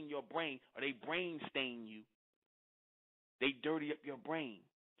stain your brain, or they brain stain you. They dirty up your brain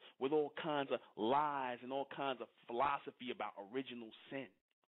with all kinds of lies and all kinds of philosophy about original sin.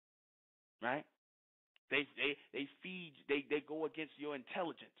 Right? They go against your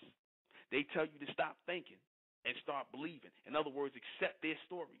intelligence. They tell you to stop thinking and start believing. In other words, accept their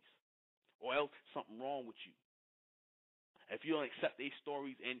stories, or else something wrong with you. If you don't accept their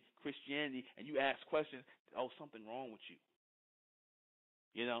stories in Christianity and you ask questions, oh, something wrong with you.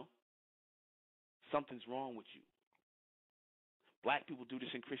 You know, something's wrong with you. Black people do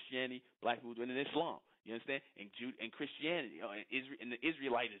this in Christianity. Black people do it in Islam. You understand? In Christianity, in the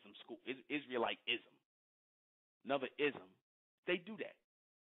Israelitism school, Israelitism, another ism, they do that.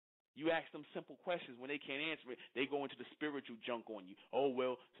 You ask them simple questions. When they can't answer it, they go into the spiritual junk on you. Oh,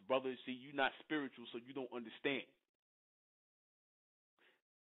 well, brother, see, you're not spiritual, so you don't understand.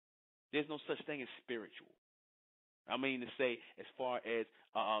 There's no such thing as spiritual. I mean to say, as far as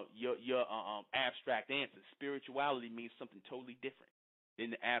your abstract answers, spirituality means something totally different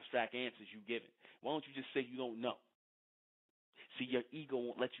than the abstract answers you given. Why don't you just say you don't know? See, your ego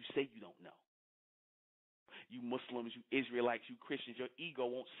won't let you say you don't know. You Muslims, you Israelites, you Christians, your ego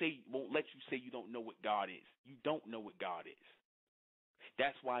won't let you say you don't know what God is. You don't know what God is.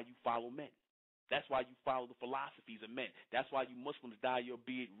 That's why you follow men. That's why you follow the philosophies of men. That's why you Muslims dye your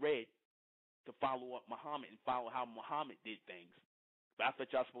beard red to follow up Muhammad and follow how Muhammad did things. But I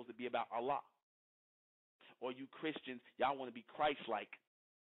thought y'all supposed to be about Allah. Or you Christians, y'all want to be Christ-like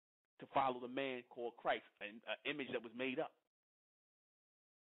to follow the man called Christ, an image that was made up.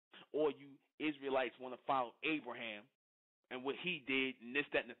 Or you Israelites want to follow Abraham and what he did and this,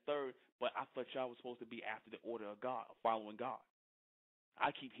 that, and the third, but I thought y'all was supposed to be after the order of God, following God.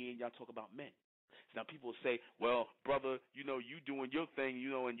 I keep hearing y'all talk about men. So now people say, well, brother, you doing your thing,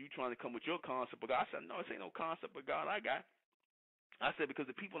 and you trying to come with your concept of God. I said, no, this ain't no concept of God I got. I said, because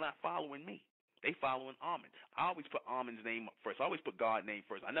the people not following me. They following Amen. I always put Amen's name up first. I always put God's name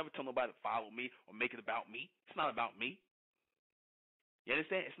first. I never tell nobody to follow me or make it about me. It's not about me. You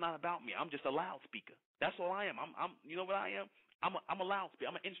understand? It's not about me. I'm just a loudspeaker. That's all I am. I'm you know what I am? I'm a loudspeaker.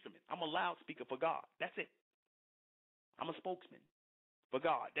 I'm an instrument. I'm a loudspeaker for God. That's it. I'm a spokesman for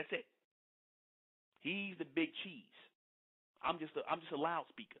God. That's it. He's the big cheese. I'm just a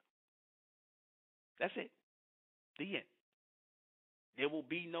loudspeaker. That's it. The end. There will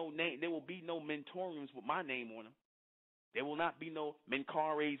be no name. There will be no mentoriums with my name on them. There will not be no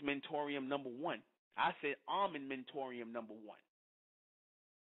Menkare's Mentorium number 1. I said Amen Mentorium number 1.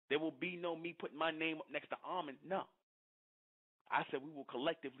 There will be no me putting my name up next to Amen. No. I said we will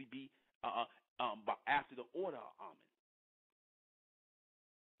collectively be after the order of Amen.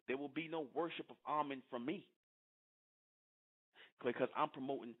 There will be no worship of Amen from me, because I'm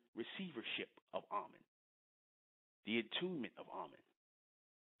promoting receivership of Amen, the attunement of Amen.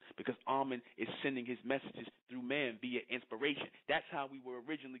 Because Amen is sending his messages through man via inspiration. That's how we were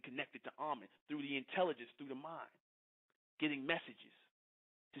originally connected to Amen, through the intelligence, through the mind, getting messages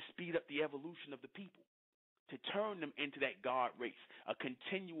to speed up the evolution of the people, to turn them into that God race, a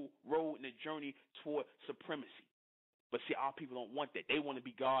continual road and a journey toward supremacy. But see, our people don't want that. They want to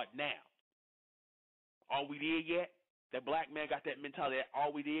be God now. Are we there yet? That black man got that mentality, that are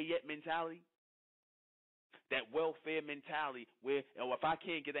we there yet mentality? That welfare mentality where, if I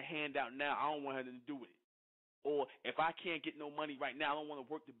can't get a handout now, I don't want nothing to do with it. Or if I can't get no money right now, I don't want to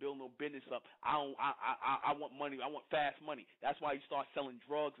work to build no business up. I want money. I want fast money. That's why you start selling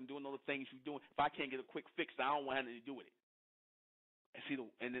drugs and doing all the things you're doing. If I can't get a quick fix, I don't want anything to do with it. And see,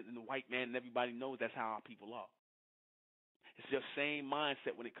 the white man and everybody knows that's how our people are. It's the same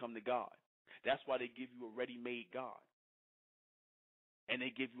mindset when it comes to God. That's why they give you a ready-made God. And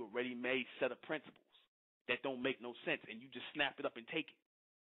they give you a ready-made set of principles that don't make no sense, and you just snap it up and take it.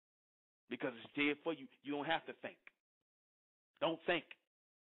 Because it's there for you. You don't have to think. Don't think.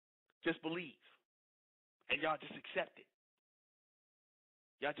 Just believe. And y'all just accept it.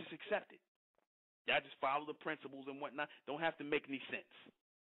 Y'all just accept it. Y'all just follow the principles and whatnot. Don't have to make any sense.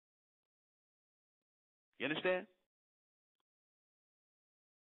 You understand?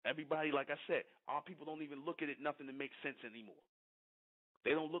 Everybody, like I said, our people don't even look at it nothing to make sense anymore.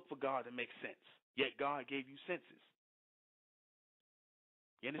 They don't look for God to make sense. Yet God gave you senses.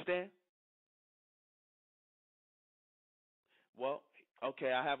 You understand? Well,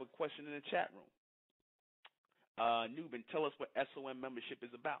 okay, I have a question in the chat room. Newbin, tell us what SOM membership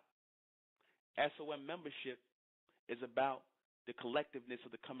is about. SOM membership is about the collectiveness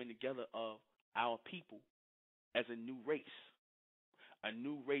of the coming together of our people as a new race. A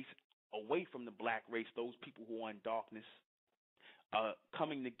new race away from the black race, those people who are in darkness,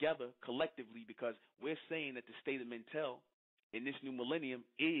 coming together collectively, because we're saying that the state of Mentel in this new millennium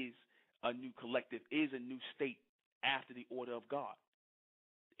is a new collective, is a new state after the order of God.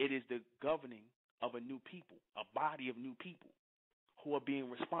 It is the governing of a new people, a body of new people who are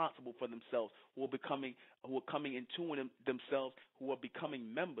being responsible for themselves, who are coming into themselves, who are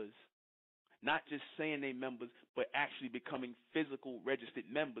becoming members, not just saying they're members, but actually becoming physical registered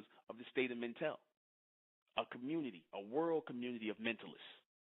members of the state of Mentel. A community, a world community of mentalists,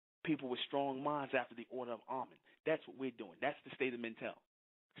 people with strong minds after the order of Amen. That's what we're doing. That's the state of Mentel.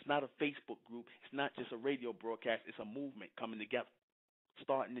 It's not a Facebook group. It's not just a radio broadcast. It's a movement coming together,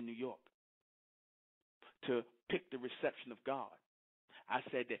 starting in New York, to pick the reception of God. I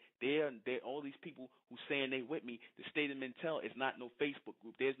said that they're all these people who saying they with me. The state of Mentel is not no Facebook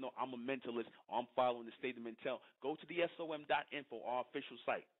group. There's no I'm a mentalist or I'm following the state of Mentel. Go to the som.info, our official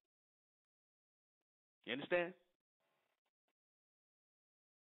site. You understand?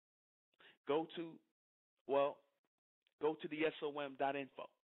 Go to, well, Go to the _SOM.info.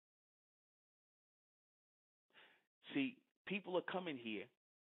 See, people are coming here,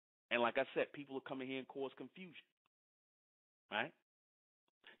 and like I said, people are coming here and cause confusion. Right?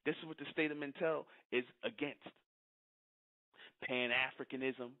 This is what the state of Mentel is against.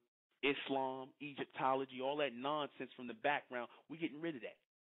 Pan-Africanism, Islam, Egyptology, all that nonsense from the background, we're getting rid of that.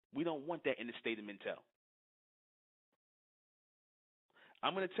 We don't want that in the state of Mentel.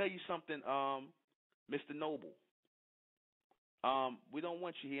 I'm going to tell you something, Mr. Noble. We don't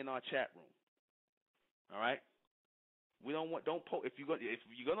want you here in our chat room. All right? We don't want. Don't post if you're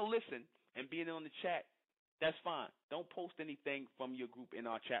gonna listen and be in on the chat. That's fine. Don't post anything from your group in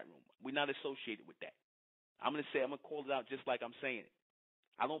our chat room. We're not associated with that. I'm gonna call it out just like I'm saying it.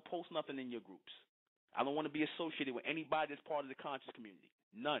 I don't post nothing in your groups. I don't want to be associated with anybody that's part of the conscious community.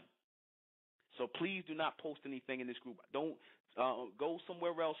 None. So please do not post anything in this group. Don't go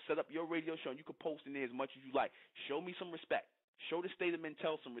somewhere else. Set up your radio show, and you can post in there as much as you like. Show me some respect. Show the state of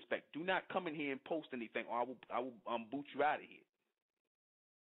Mentel some respect. Do not come in here and post anything, or I will boot you out of here.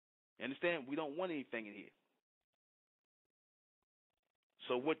 You understand? We don't want anything in here.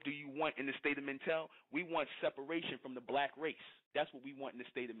 So what do you want in the state of Mentel? We want separation from the black race. That's what we want in the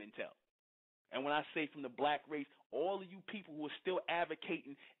state of Mentel. And when I say from the black race, all of you people who are still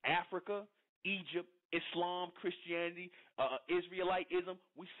advocating Africa, Egypt, Islam, Christianity, Israelitism,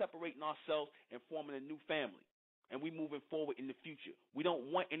 we separating ourselves and forming a new family. And we moving forward in the future. We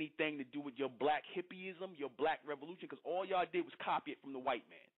don't want anything to do with your black hippieism, your black revolution, because all y'all did was copy it from the white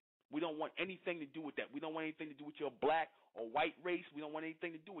man. We don't want anything to do with that. We don't want anything to do with your black or white race. We don't want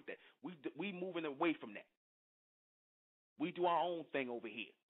anything to do with that. We moving away from that. We do our own thing over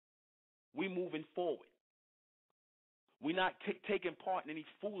here. We moving forward. We're not taking part in any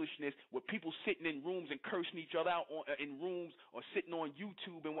foolishness with people sitting in rooms and cursing each other out in rooms or sitting on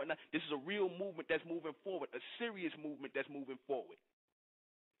YouTube and whatnot. This is a real movement that's moving forward, a serious movement that's moving forward.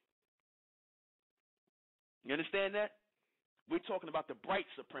 You understand that? We're talking about the bright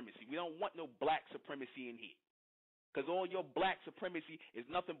supremacy. We don't want no black supremacy in here. Because all your black supremacy is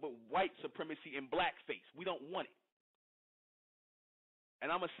nothing but white supremacy and blackface. We don't want it. And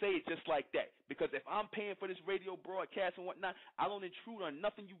I'm going to say it just like that. Because if I'm paying for this radio broadcast and whatnot, I don't intrude on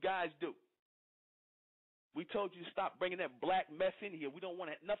nothing you guys do. We told you to stop bringing that black mess in here. We don't want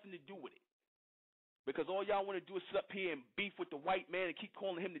nothing to do with it. Because all y'all want to do is sit up here and beef with the white man and keep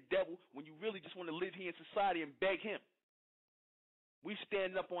calling him the devil when you really just want to live here in society and beg him. We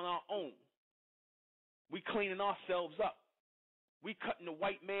standing up on our own. We cleaning ourselves up. We cutting the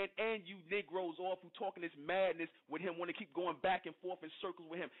white man and you Negroes off who talking this madness with him, want to keep going back and forth in circles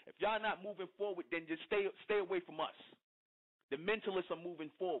with him. If y'all not moving forward, then just stay away from us. The mentalists are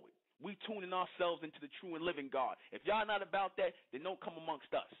moving forward. We tuning ourselves into the true and living God. If y'all not about that, then don't come amongst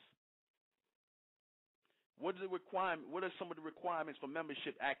us. What are some of the requirements for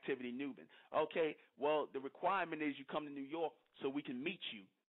membership activity, Nuben? Okay, well, the requirement is you come to New York so we can meet you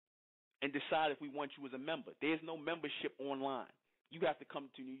and decide if we want you as a member. There's no membership online. You have to come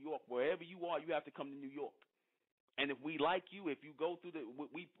to New York. Wherever you are, you have to come to New York. And if we like you, if you go through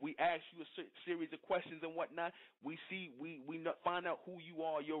we ask you a series of questions and whatnot, we find out who you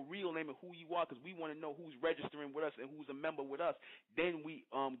are, your real name and who you are, because we want to know who's registering with us and who's a member with us. Then we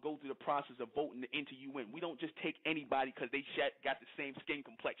go through the process of voting to enter you in. We don't just take anybody because they got the same skin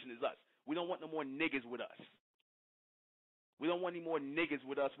complexion as us. We don't want no more niggas with us. We don't want any more niggas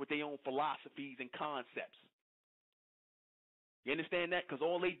with us with their own philosophies and concepts. You understand that? Because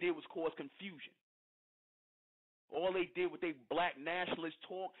all they did was cause confusion. All they did with their black nationalist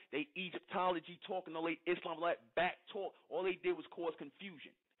talk, their Egyptology talk, and all their Islam back talk, all they did was cause confusion.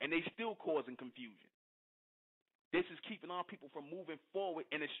 And they still causing confusion. This is keeping our people from moving forward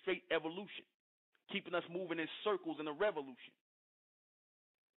in a straight evolution, keeping us moving in circles in a revolution.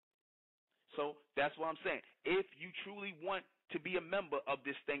 So that's what I'm saying. If you truly want to be a member of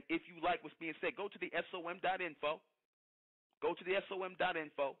this thing, if you like what's being said, go to the _SOM.info. Go to the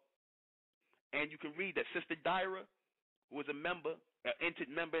 _SOM.info, and you can read that Sister Dyra, who was a member, an entered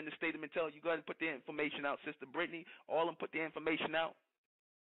member in the state of Mentel. You go ahead and put the information out. Sister Brittany, all of them put the information out.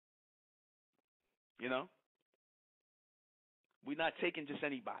 You know? We're not taking just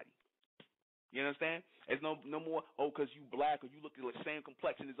anybody. You understand? There's no more, because you black or you look the same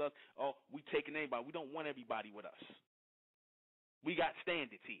complexion as us, we taking anybody. We don't want everybody with us. We got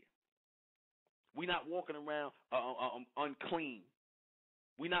standards here. We're not walking around unclean.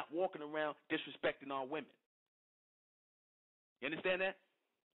 We're not walking around disrespecting our women. You understand that?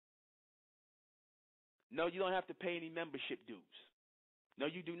 No, you don't have to pay any membership dues. No,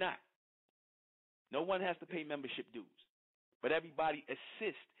 you do not. No one has to pay membership dues. But everybody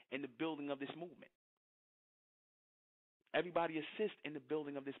assist in the building of this movement. Everybody assist in the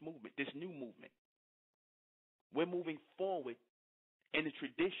building of this movement, this new movement. We're moving forward in the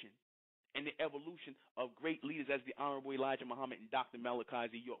tradition and the evolution of great leaders as the Honorable Elijah Muhammad and Dr.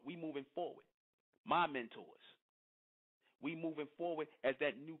 Malachi Z. York. We moving forward. My mentors. We moving forward as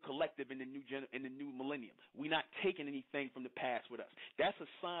that new collective in the new millennium. We're not taking anything from the past with us. That's a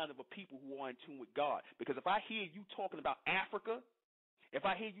sign of a people who are in tune with God. Because if I hear you talking about Africa, if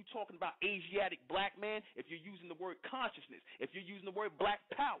I hear you talking about Asiatic black man, if you're using the word consciousness, if you're using the word black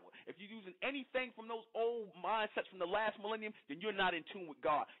power, if you're using anything from those old mindsets from the last millennium, then you're not in tune with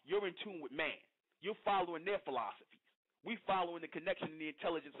God. You're in tune with man. You're following their philosophies. We following the connection and the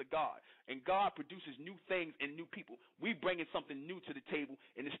intelligence of God. And God produces new things and new people. We bringing something new to the table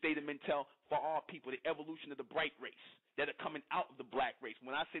in the state of Mentel for our people, the evolution of the bright race that are coming out of the black race.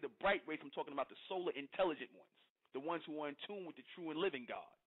 When I say the bright race, I'm talking about the solar intelligent ones. The ones who are in tune with the true and living God.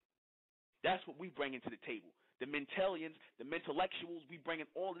 That's what we bring into the table. The Mentalians, the Mentallectuals, we bringing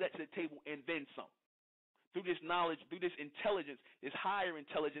all of that to the table and then some. Through this knowledge, through this intelligence, this higher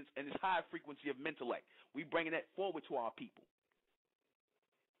intelligence and this higher frequency of mentellect, we bringing that forward to our people.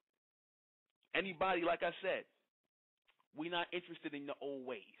 Anybody, like I said, we're not interested in the old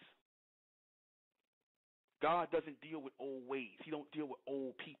ways. God doesn't deal with old ways. He don't deal with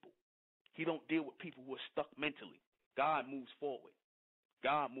old people. He don't deal with people who are stuck mentally. God moves forward.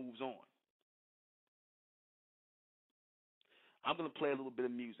 God moves on. I'm going to play a little bit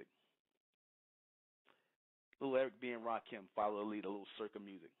of music. Little Eric B. and Rakim, follow the leader, a little circa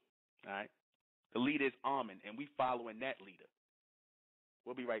music. All right? The leader is Armin, and we following that leader.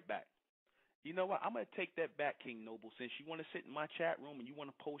 We'll be right back. You know what? I'm going to take that back, King Noble. Since you want to sit in my chat room and you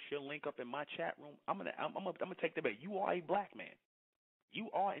want to post your link up in my chat room, I'm going to take that back. You are a black man. You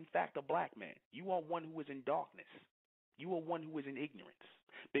are, in fact, a black man. You are one who is in darkness. You are one who is in ignorance.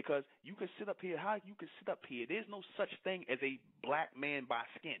 Because you can sit up here. How you can sit up here? There's no such thing as a black man by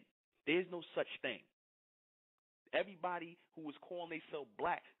skin. There's no such thing. Everybody who was calling themselves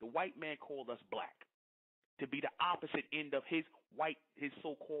black, the white man called us black to be the opposite end of his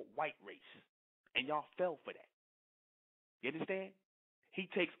so-called white race. And y'all fell for that. You understand? He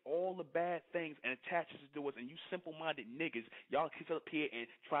takes all the bad things and attaches it to us, and you simple-minded niggas, y'all sit up here and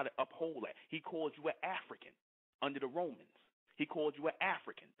try to uphold that. He called you an African under the Romans. He called you an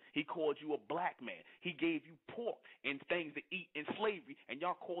African. He called you a black man. He gave you pork and things to eat in slavery, and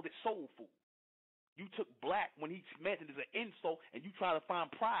y'all called it soul food. You took black when he meant it as an insult, and you try to find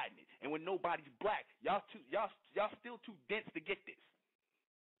pride in it. And when nobody's black, y'all still too dense to get this.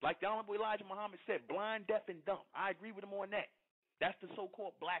 Like the Honorable Elijah Muhammad said, blind, deaf, and dumb. I agree with him on that. That's the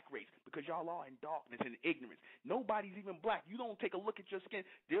so-called black race because y'all are in darkness and ignorance. Nobody's even black. You don't take a look at your skin.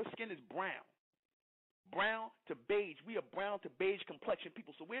 Their skin is brown. Brown to beige. We are brown to beige complexion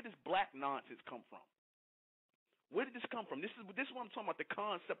people. So where does black nonsense come from? Where did this come from? This is what I'm talking about, the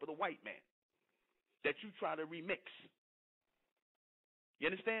concept of the white man that you try to remix. You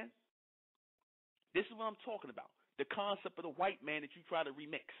understand? This is what I'm talking about. The concept of the white man that you try to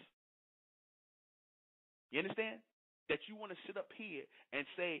remix. You understand? That you want to sit up here and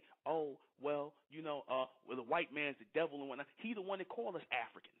say, oh, well, the white man's the devil and whatnot. He the one that called us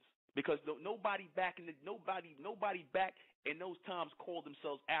Africans. Because nobody back in those times called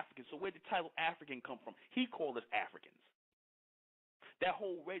themselves Africans. So where did the title African come from? He called us Africans. That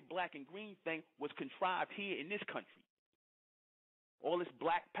whole red, black, and green thing was contrived here in this country. All this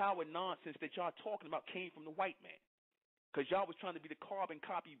black power nonsense that y'all talking about came from the white man. Because y'all was trying to be the carbon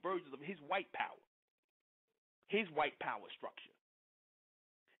copy versions of his white power. His white power structure.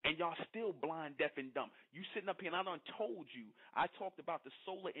 And y'all still blind, deaf, and dumb. You sitting up here and I done told you, I talked about the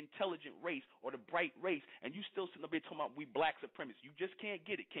solar intelligent race or the bright race, and you still sitting up here talking about we black supremacists. You just can't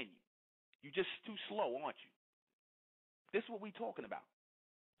get it, can you? You just too slow, aren't you? This is what we talking about.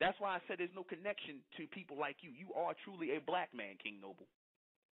 That's why I said there's no connection to people like you. You are truly a black man, King Noble.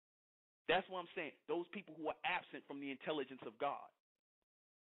 That's what I'm saying. Those people who are absent from the intelligence of God.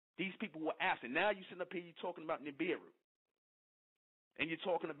 These people who are absent. Now you're sitting up here, you're talking about Nibiru. And you're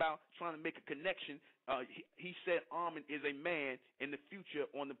talking about trying to make a connection. He said Armin is a man in the future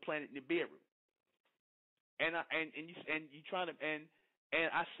on the planet Nibiru. And I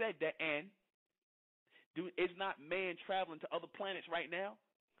said that, and dude, is not man traveling to other planets right now?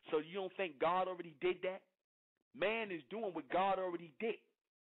 So you don't think God already did that? Man is doing what God already did.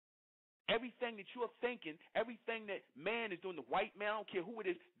 Everything that you're thinking, everything that man is doing, the white man, I don't care who it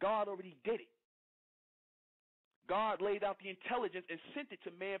is, God already did it. God laid out the intelligence and sent it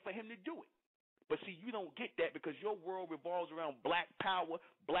to man for him to do it. But see, you don't get that because your world revolves around black power,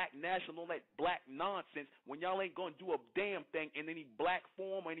 black national, all that black nonsense. When y'all ain't going to do a damn thing in any black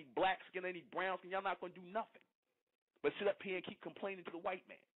form or any black skin or any brown skin, y'all not going to do nothing. but sit up here and keep complaining to the white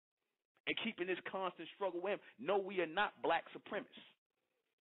man and keeping this constant struggle with him. No, we are not black supremacists.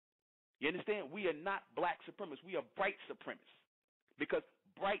 You understand? We are not black supremacists. We are bright supremacists, because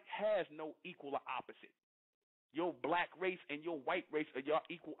bright has no equal or opposite. Your black race and your white race are y'all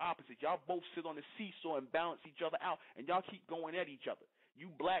equal opposites. Y'all both sit on the seesaw and balance each other out, and y'all keep going at each other. You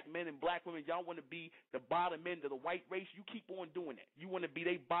black men and black women, y'all want to be the bottom end of the white race. You keep on doing that. You want to be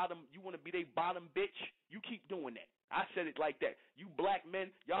they bottom. You want to be they bottom bitch. You keep doing that. I said it like that. You black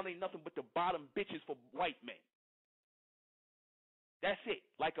men, y'all ain't nothing but the bottom bitches for white men. That's it.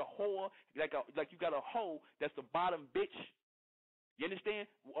 Like a whore, like you got a hoe that's the bottom bitch. You understand?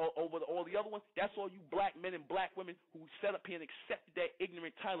 Over all the other ones, that's all you black men and black women who sat up here and accepted that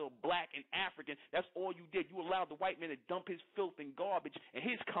ignorant title of black and African. That's all you did. You allowed the white man to dump his filth and garbage and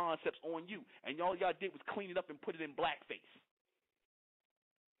his concepts on you, and all y'all did was clean it up and put it in blackface.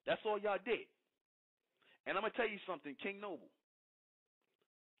 That's all y'all did. And I'm going to tell you something, King Noble.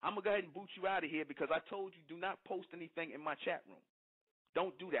 I'm going to go ahead and boot you out of here, because I told you do not post anything in my chat room.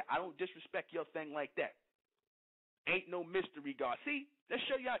 Don't do that. I don't disrespect your thing like that. Ain't no mystery God. See, let's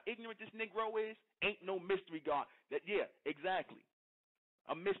show you how ignorant this Negro is. Ain't no mystery God. Yeah, exactly.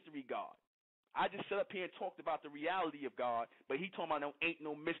 A mystery God. I just sat up here and talked about the reality of God, but he talking about no ain't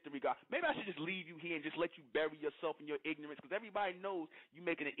no mystery God. Maybe I should just leave you here and just let you bury yourself in your ignorance, because everybody knows you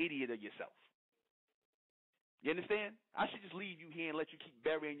making an idiot of yourself. You understand? I should just leave you here and let you keep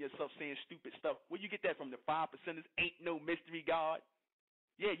burying yourself saying stupid stuff. Where you get that from? The 5%ers? Ain't no mystery God.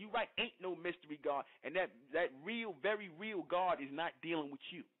 Yeah, you right. Ain't no mystery God. And that real, very real God is not dealing with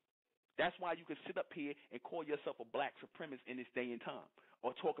you. That's why you can sit up here and call yourself a black supremacist in this day and time,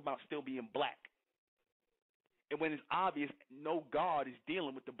 or talk about still being black. And when it's obvious, no God is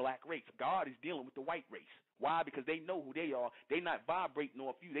dealing with the black race. God is dealing with the white race. Why? Because they know who they are. They not vibrating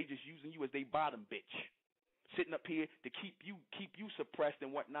off you. They just using you as they bottom bitch. Sitting up here to keep you suppressed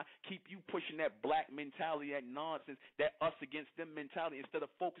and whatnot, keep you pushing that black mentality, that nonsense, that us against them mentality, instead of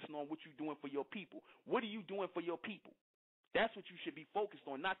focusing on what you're doing for your people. What are you doing for your people? That's what you should be focused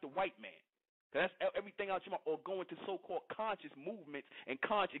on, not the white man. That's everything out your mouth, or going to so-called conscious movements and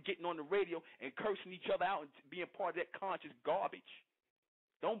getting on the radio and cursing each other out and being part of that conscious garbage.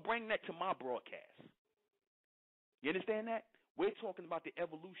 Don't bring that to my broadcast. You understand that? We're talking about the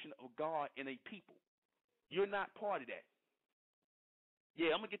evolution of God in a people. You're not part of that.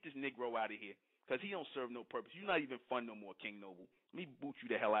 Yeah, I'm going to get this Negro out of here, because he don't serve no purpose. You're not even fun no more, King Noble. Let me boot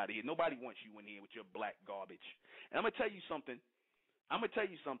you the hell out of here. Nobody wants you in here with your black garbage. And I'm going to tell you something. I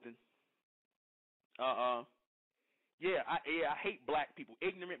hate black people,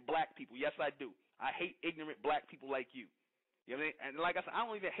 ignorant black people. Yes, I do. I hate ignorant black people like you. You know what I mean? And like I said, I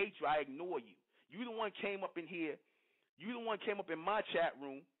don't even hate you. I ignore you. You the one came up in here. You the one came up in my chat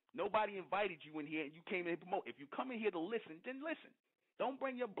room. Nobody invited you in here, and you came in to promote. If you come in here to listen, then listen. Don't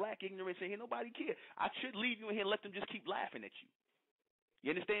bring your black ignorance in here. Nobody cares. I should leave you in here and let them just keep laughing at you.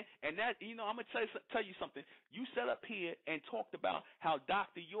 You understand? And that, I'm going to tell you something. You sat up here and talked about how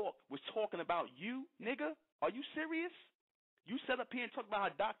Dr. York was talking about you, nigga. Are you serious? You sat up here and talked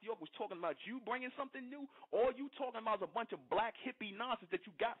about how Dr. York was talking about you bringing something new? Or you talking about a bunch of black hippie nonsense that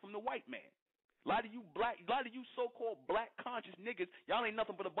you got from the white man? A lot of you so-called black conscious niggas, y'all ain't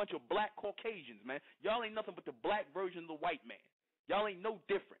nothing but a bunch of black Caucasians, man. Y'all ain't nothing but the black version of the white man. Y'all ain't no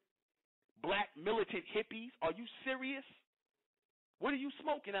different. Black militant hippies, are you serious? What are you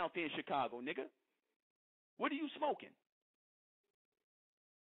smoking out there in Chicago, nigga? What are you smoking?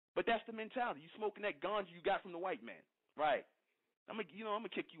 But that's the mentality. You smoking that ganja you got from the white man. Right. I'm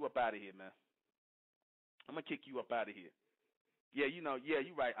gonna kick you up out of here, man. I'm gonna kick you up out of here. Yeah, you're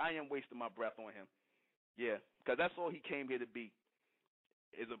right. I am wasting my breath on him. Yeah, because that's all he came here to be.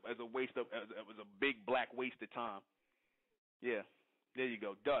 It was a big black waste of time. Yeah, there you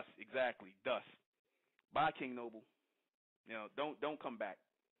go. Dust, exactly, dust. Bye, King Noble. Don't come back.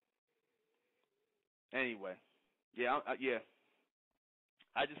 Anyway,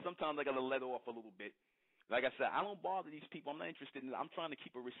 I just sometimes I gotta let off a little bit. Like I said, I don't bother these people. I'm not interested in it. I'm trying to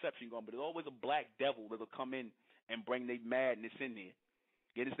keep a reception going, but there's always a black devil that'll come in and bring their madness in there.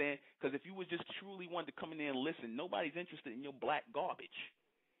 You understand? Because if you was just truly wanted to come in there and listen, nobody's interested in your black garbage.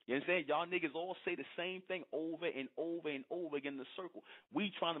 You understand? Y'all niggas all say the same thing over and over and over again in the circle.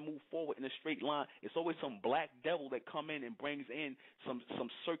 We trying to move forward in a straight line. It's always some black devil that come in and brings in some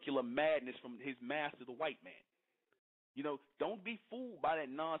circular madness from his master, the white man. Don't be fooled by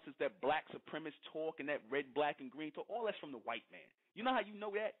that nonsense, that black supremacist talk and that red, black, and green talk. All that's from the white man. You know how you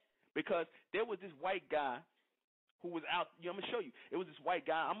know that? Because there was this white guy who was out. I'm gonna show you. It was this white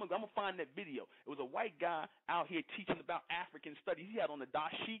guy. I'm gonna find that video. It was a white guy out here teaching about African studies. He had on the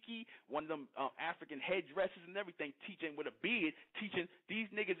dashiki, one of them African headdresses and everything, teaching with a beard, teaching these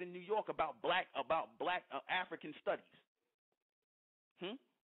niggas in New York about black African studies.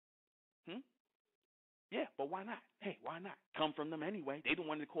 Yeah, but why not? Hey, why not? Come from them anyway. They the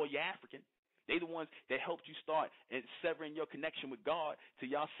ones that call you African. They the ones that helped you start and severing your connection with God to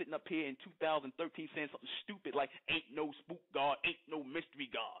y'all sitting up here in 2013 saying something stupid like ain't no spook God, ain't no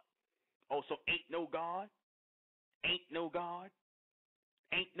mystery God. Oh, so ain't no God? Ain't no God?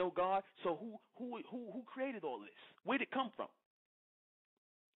 Ain't no God? So who created all this? Where did it come from?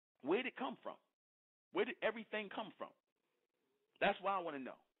 Where did it come from? Where did everything come from? That's what I want to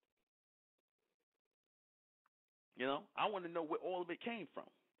know. You know, I want to know where all of it came from.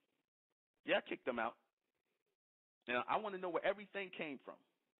 Yeah, I kicked them out. You know, I want to know where everything came from.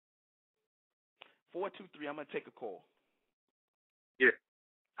 423, I'm going to take a call. Yeah.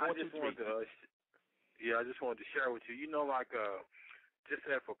 I just wanted to share with you. You know, like, just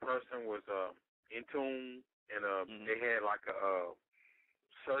say if a person was in tune and they had like a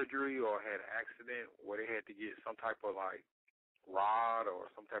surgery or had an accident where they had to get some type of like rod or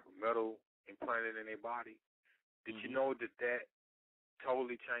some type of metal implanted in their body, did you know that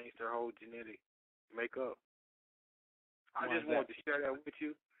totally changed their whole genetic makeup? I just wanted to share that with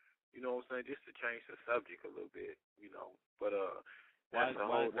you. You know what I'm saying? Just to change the subject a little bit, you know. But why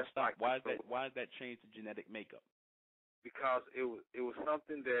does that change the genetic makeup? Because it was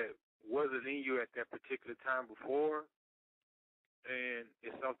something that wasn't in you at that particular time before, and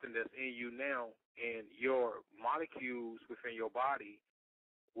it's something that's in you now, and your molecules within your body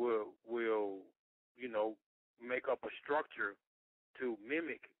will you know, make up a structure to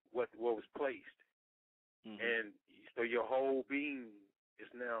mimic what was placed. And so your whole being is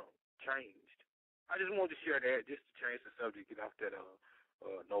now changed. I just wanted to share that just to change the subject, get off that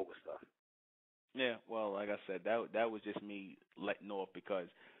Nova stuff. Yeah, well, like I said, that was just me letting off because,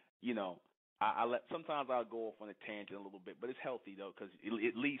 you know, sometimes I'll go off on a tangent a little bit, but it's healthy though because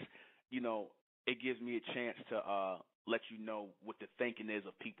at least, you know, it gives me a chance to let you know what the thinking is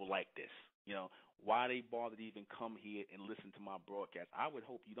of people like this. You know, why they bother to even come here and listen to my broadcast. I would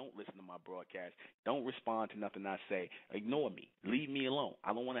hope you don't listen to my broadcast. Don't respond to nothing I say. Ignore me. Leave me alone.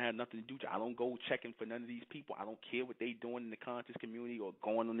 I don't want to have nothing to do with you. I don't go checking for none of these people. I don't care what they doing in the conscious community or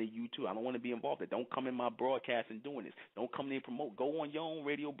going on their YouTube. I don't want to be involved. Don't come in my broadcast and doing this. Don't come in and promote. Go on your own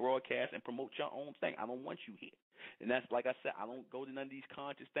radio broadcast and promote your own thing. I don't want you here. And that's, like I said, I don't go to none of these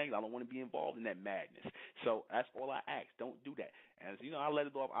conscious things. I don't want to be involved in that madness. So that's all I ask. Don't do that. And, you know, I let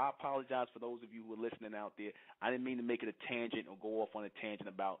it off. I apologize for those of you who are listening out there. I didn't mean to make it a tangent or go off on a tangent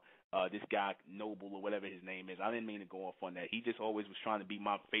about this guy, Noble, or whatever his name is. I didn't mean to go off on that. He just always was trying to be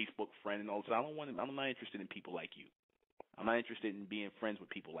my Facebook friend and all. So I'm not interested in people like you. I'm not interested in being friends with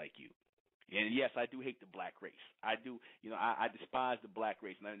people like you. And yes, I do hate the black race. I do, you know, I despise the black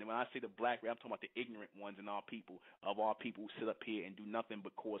race. And when I say the black race, I'm talking about the ignorant ones in our people, who sit up here and do nothing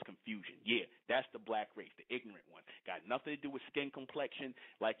but cause confusion. Yeah, that's the black race, the ignorant one. Got nothing to do with skin complexion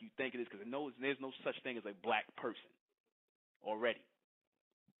like you think it is, because there's no such thing as a black person already.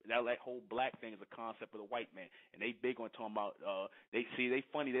 That whole black thing is a concept of the white man, and they big on talking about. They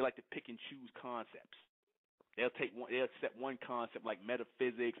funny. They like to pick and choose concepts. They'll accept one concept like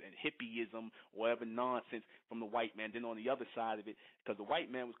metaphysics and hippieism or whatever nonsense from the white man. Then on the other side of it, because the white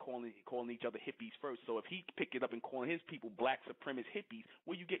man was calling each other hippies first. So if he picked it up and calling his people black supremacist hippies,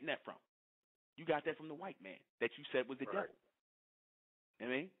 where you getting that from? You got that from the white man that you said was the devil. I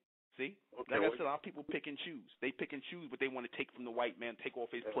mean, see? Okay, like I said, our people pick and choose. They pick and choose what they want to take from the white man, take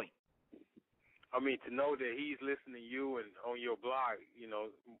off his plate. I mean, to know that he's listening to you and on your blog, you know,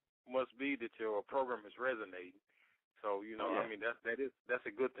 must be that your program is resonating. So, you know, I mean, that's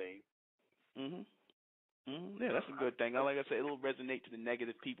a good thing. Yeah, that's a good thing. Like I said, it'll resonate to the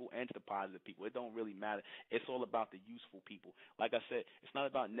negative people and to the positive people. It don't really matter. It's all about the useful people. Like I said, it's not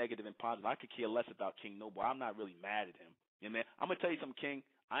about negative and positive. I could care less about King Noble. I'm not really mad at him. You know, man, I'm going to tell you something, King.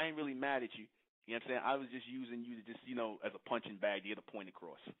 I ain't really mad at you. You know what I'm saying? I was just using you to just, you know, as a punching bag to get a point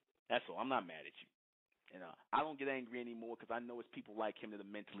across. That's all. I'm not mad at you. You know, I don't get angry anymore because I know it's people like him that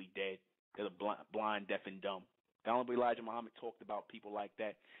are mentally dead, that are blind, deaf, and dumb. Honorable Elijah Muhammad talked about people like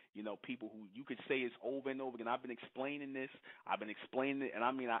that, you know, people who you could say is over and over again. I've been explaining this. I've been explaining it, and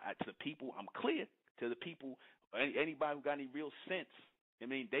I mean, to the people, I'm clear. To the people, anybody who got any real sense, I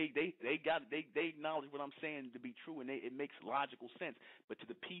mean, they acknowledge what I'm saying to be true, and it makes logical sense. But to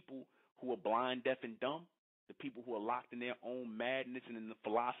the people who are blind, deaf, and dumb, the people who are locked in their own madness and in the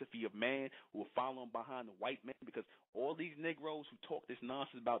philosophy of man, who are following behind the white man, because all these Negroes who talk this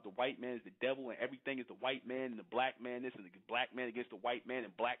nonsense about the white man is the devil and everything is the white man and the black man this and the black man against the white man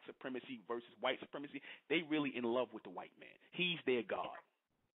and black supremacy versus white supremacy, they really in love with the white man. He's their God.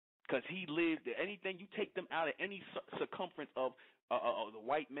 Because he lived there. Anything, you take them out of any circumference of the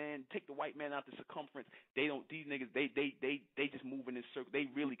white man, take the white man out the circumference, they don't, these niggas, they just move in this circle. They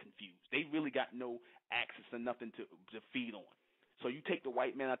really confused. They really got no access or nothing to feed on. So you take the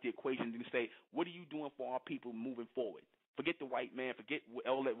white man out the equation and you say, what are you doing for our people moving forward? Forget the white man, forget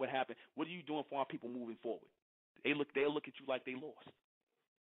what happened. What are you doing for our people moving forward? They'll look at you like they lost.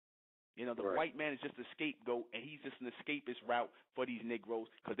 You know, the white man is just a scapegoat, and he's just an escapist route for these Negroes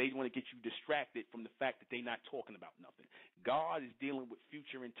because they want to get you distracted from the fact that they're not talking about nothing. God is dealing with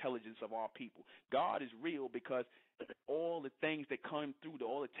future intelligence of our people. God is real because all the things that come through,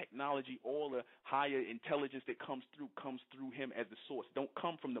 all the technology, all the higher intelligence that comes through him as the source. Don't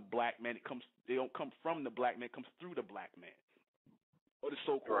come from the black man. They don't come from the black man. It comes through the black man or the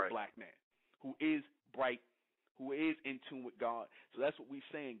so-called black man who is bright, who is in tune with God. So that's what we're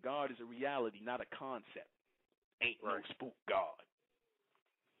saying. God is a reality, not a concept. Ain't no spook God.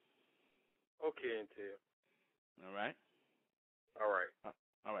 Okay, Intel. All right? All right.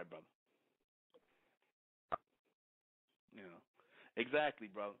 All right, brother. You know, exactly,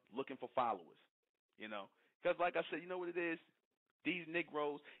 brother. Looking for followers, you know. Because like I said, you know what it is? These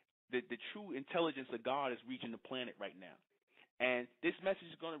Negroes, the true intelligence of God is reaching the planet right now. And this message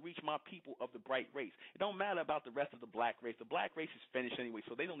is going to reach my people of the bright race. It don't matter about the rest of the black race. The black race is finished anyway,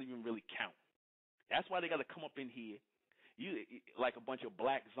 so they don't even really count. That's why they got to come up in here, like a bunch of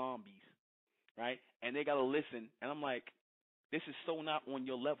black zombies, right? And they got to listen. And I'm like, this is so not on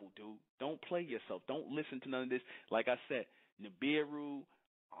your level, dude. Don't play yourself. Don't listen to none of this. Like I said, Nibiru,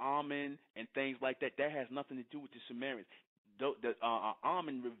 Amun, and things like that, that has nothing to do with the Sumerians.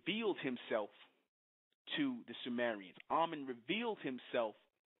 Amun revealed himself to the Sumerians. Amun revealed himself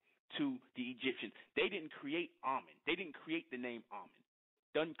to the Egyptians. They didn't create Amun. They didn't create the name Amun.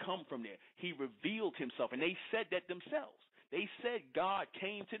 Doesn't come from there. He revealed himself, and they said that themselves. They said God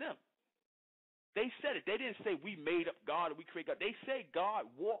came to them. They said it. They didn't say we made up God or we created God. They said God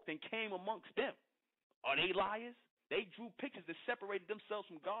walked and came amongst them. Are they liars? They drew pictures that separated themselves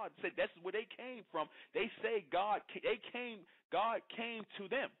from God and said that's where they came from. They say God came to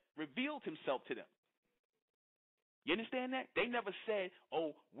them, revealed himself to them. You understand that? They never said,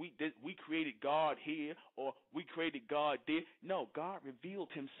 oh, we created God here or we created God there. No, God revealed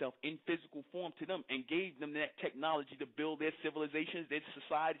himself in physical form to them and gave them that technology to build their civilizations, their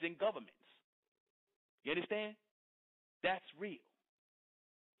societies, and governments. You understand? That's real.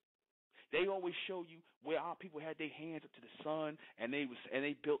 They always show you where our people had their hands up to the sun and they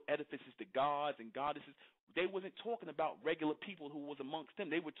built edifices to gods and goddesses. They wasn't talking about regular people who was amongst them.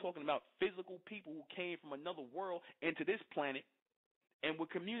 They were talking about physical people who came from another world into this planet and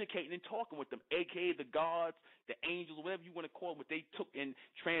were communicating and talking with them, a.k.a. the gods, the angels, whatever you want to call them, what they took and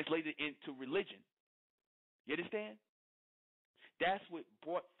translated into religion. You understand? That's what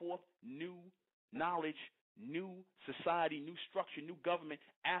brought forth new knowledge, new society, new structure, new government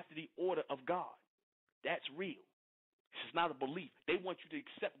after the order of God. That's real. It's not a belief. They want you to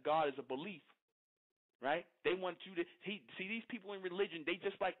accept God as a belief. Right? They want you to see these people in religion, they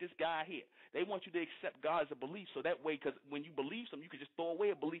just like this guy here. They want you to accept God as a belief so that way, because when you believe something, you can just throw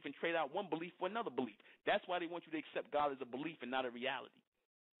away a belief and trade out one belief for another belief. That's why they want you to accept God as a belief and not a reality.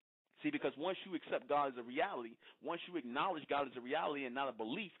 See, because once you accept God as a reality, once you acknowledge God as a reality and not a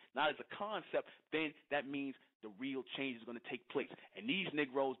belief, not as a concept, then that means the real change is going to take place. And these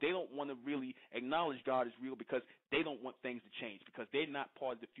Negroes, they don't want to really acknowledge God as real because they don't want things to change, because they're not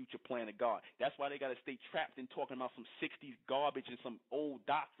part of the future plan of God. That's why they got to stay trapped in talking about some 60s garbage and some old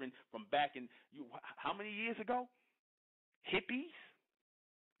doctrine from back in, how many years ago? Hippies?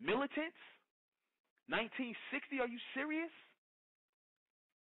 Militants? 1960? Are you serious?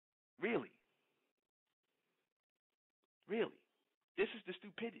 Really? Really? This is the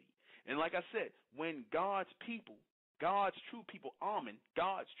stupidity. And like I said, when God's people, God's true people, Amen,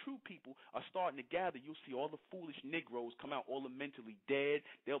 God's true people are starting to gather, you'll see all the foolish Negroes come out all mentally dead.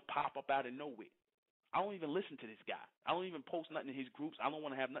 They'll pop up out of nowhere. I don't even listen to this guy. I don't even post nothing in his groups. I don't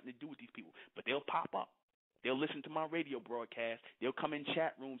want to have nothing to do with these people. But they'll pop up. They'll listen to my radio broadcast. They'll come in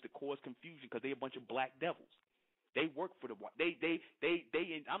chat rooms to cause confusion because they're a bunch of black devils. They work for the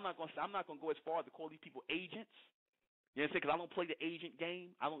I'm not gonna go as far as to call these people agents. You understand? Because I don't play the agent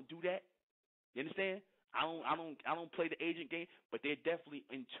game. I don't do that. You understand? I don't play the agent game. But they're definitely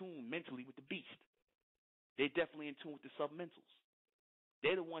in tune mentally with the beast. They're definitely in tune with the submentals.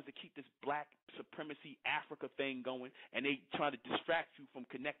 They're the ones that keep this black supremacy Africa thing going, and they try to distract you from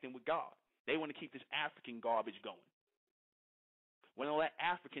connecting with God. They want to keep this African garbage going. When all that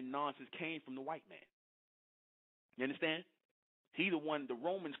African nonsense came from the white man. You understand? He the one, the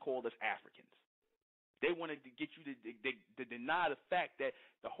Romans called us Africans. They wanted to get you to deny the fact that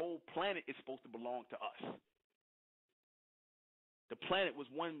the whole planet is supposed to belong to us. The planet was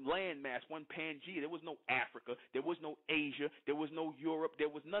one landmass, one Pangea. There was no Africa. There was no Asia. There was no Europe.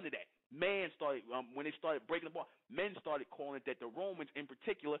 There was none of that. Man started, when they started breaking apart, men started calling it that, the Romans in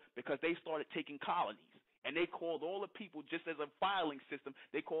particular, because they started taking colonies. And they called all the people, just as a filing system,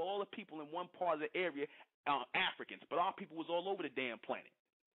 they called all the people in one part of the area Africans. But our people was all over the damn planet.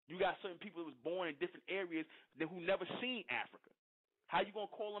 You got certain people that was born in different areas who never seen Africa. How you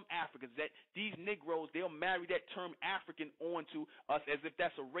going to call them Africans? That these Negroes, they'll marry that term African onto us as if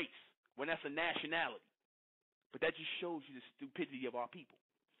that's a race, when that's a nationality. But that just shows you the stupidity of our people.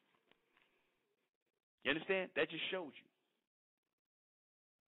 You understand? That just shows you.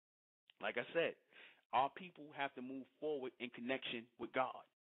 Like I said, our people have to move forward in connection with God,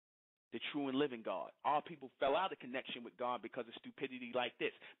 the true and living God. Our people fell out of connection with God because of stupidity like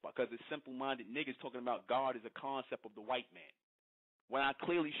this, because of simple-minded niggas talking about God as a concept of the white man. When I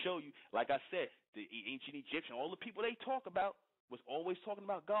clearly show you, like I said, the ancient Egyptian, all the people they talk about was always talking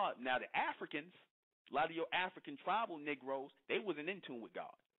about God. Now the Africans, a lot of your African tribal Negroes, they wasn't in tune with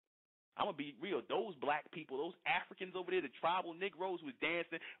God. I'm going to be real. Those black people, those Africans over there, the tribal Negroes who was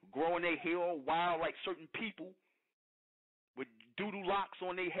dancing, growing their hair all wild like certain people with doodoo locks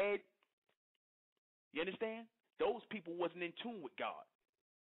on their head. You understand? Those people wasn't in tune with God.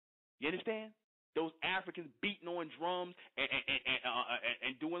 You understand? Those Africans beating on drums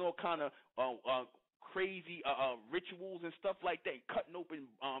and doing all kind of crazy rituals and stuff like that, cutting open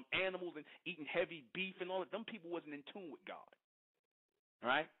animals and eating heavy beef and all that. Them people wasn't in tune with God.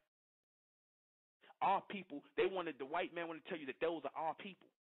 All right? Our people, the white man wanted to tell you that those are our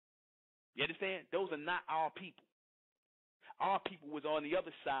people. You understand? Those are not our people. Our people was on the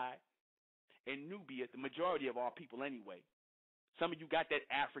other side in Nubia, the majority of our people anyway. Some of you got that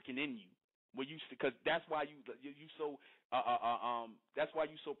African in you. Because that's why that's why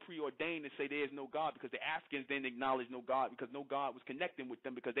you so preordained to say there is no God, because the Africans didn't acknowledge no God, because no God was connecting with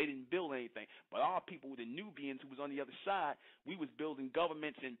them, because they didn't build anything. But our people, the Nubians who was on the other side, we was building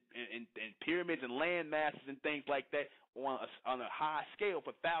governments and pyramids and land masses and things like that on a high scale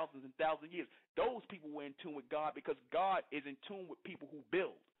for thousands and thousands of years. Those people were in tune with God, because God is in tune with people who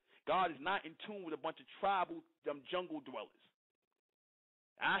build. God is not in tune with a bunch of tribal jungle dwellers.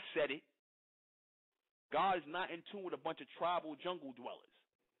 I said it. God is not in tune with a bunch of tribal jungle dwellers.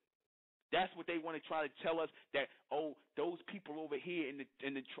 That's what they want to try to tell us, that those people over here in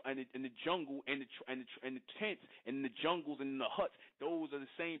the jungle, in the tents, in the jungles, and in the huts, those are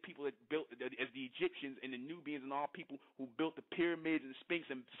the same people that built as the Egyptians and the Nubians and all people who built the pyramids and the Sphinx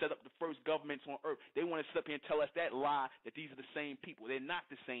and set up the first governments on earth. They want to sit up here and tell us that lie, that these are the same people. They're not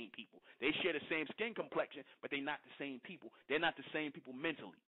the same people. They share the same skin complexion, but they're not the same people. They're not the same people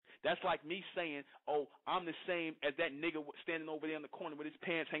mentally. That's like me saying, I'm the same as that nigga standing over there in the corner with his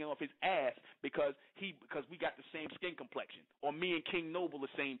pants hanging off his ass because we got the same skin complexion. Or me and King Noble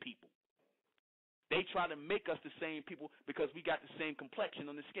the same people. They try to make us the same people because we got the same complexion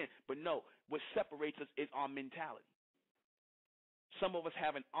on the skin. But no, what separates us is our mentality. Some of us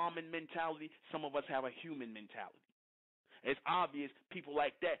have an almond mentality. Some of us have a human mentality. It's obvious people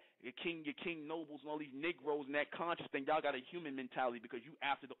like that, your king nobles and all these Negroes and that conscious thing, y'all got a human mentality because you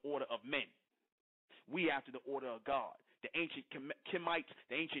after the order of men. We after the order of God. The ancient Kemites,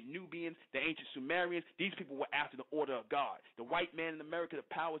 the ancient Nubians, the ancient Sumerians, these people were after the order of God. The white man in America, the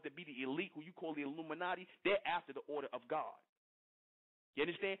powers that be, the elite, who you call the Illuminati, they're after the order of God. You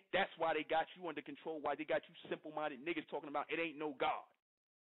understand? That's why they got you under control, why they got you simple-minded niggas talking about it ain't no God.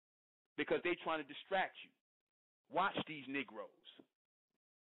 Because they trying to distract you. Watch these Negroes.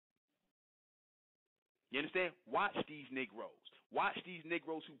 You understand? Watch these Negroes. Watch these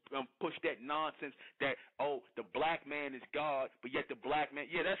Negroes who push that nonsense that, the black man is God, but yet the black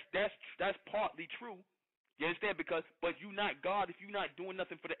man, yeah, that's partly true. You understand? But you're not God if you're not doing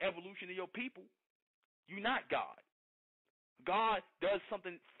nothing for the evolution of your people. You're not God. God does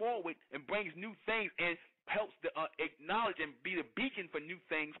something forward and brings new things and helps to acknowledge and be the beacon for new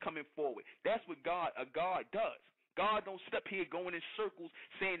things coming forward. That's what God does. God don't sit up here going in circles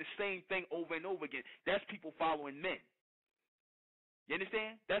saying the same thing over and over again. That's people following men. You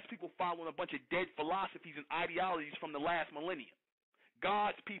understand? That's people following a bunch of dead philosophies and ideologies from the last millennium.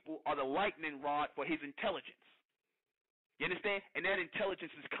 God's people are the lightning rod for his intelligence. You understand? And that intelligence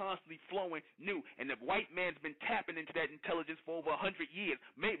is constantly flowing new. And the white man's been tapping into that intelligence for over 100 years,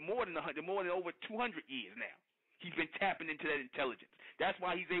 maybe more than 100, more than over 200 years now. He's been tapping into that intelligence. That's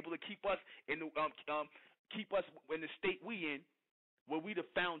why he's able to keep us in the state we in, where we the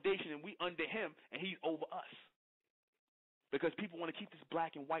foundation and we under him and he's over us. Because people want to keep this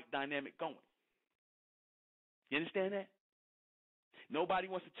black and white dynamic going. You understand that? Nobody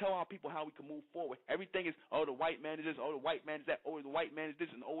wants to tell our people how we can move forward. Everything is, oh, the white man is this, oh, the white man is that, oh, the white man is this,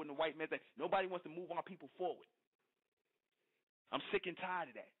 and oh, and the white man is that. Nobody wants to move our people forward. I'm sick and tired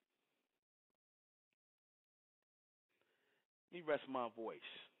of that. Let me rest my voice.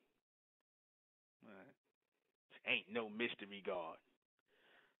 All right. Ain't no mystery God.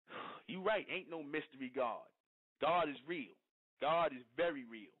 You right, ain't no mystery God. God is real. God is very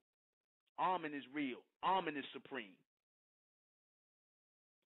real. Amen is real. Amen is supreme.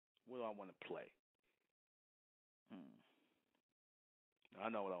 What do I want to play? I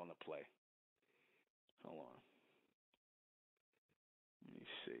know what I want to play. Hold on. Let me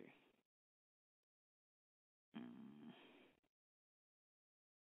see.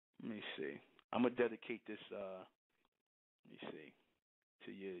 Let me see. I'm going to dedicate this, let me see,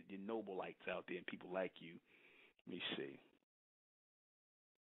 to your noblites out there and people like you. Let me see.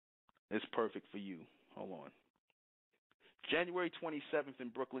 It's perfect for you. Hold on. January 27th in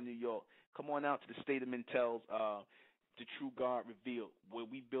Brooklyn, New York. Come on out to the State of Mintel's The True God Revealed, where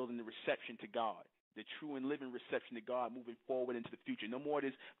we building the reception to God, the true and living reception to God moving forward into the future. No more of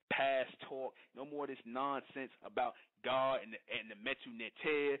this past talk. No more of this nonsense about God and the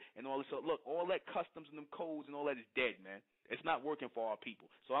ᴍᴅᴇ and all this. Look, all that customs and them codes and all that is dead, man. It's not working for our people.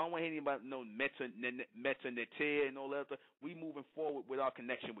 So I don't want anybody to know ᴍᴅᴇ and all that stuff. We moving forward with our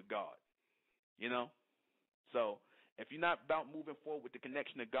connection with God, you know? So if you're not about moving forward with the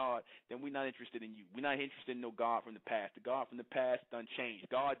connection to God, then we're not interested in you. We're not interested in no God from the past. The God from the past done changed.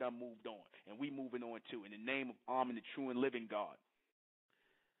 God done moved on, and we moving on too. In the name of Amen, the true and living God.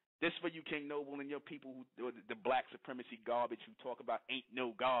 This for you, King Noble, and your people who the black supremacy garbage who talk about ain't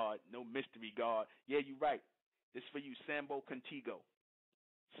no God, no mystery God. Yeah, you're right. This for you, Sambo Contigo.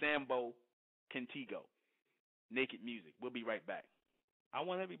 Sambo Contigo. Naked Music. We'll be right back. I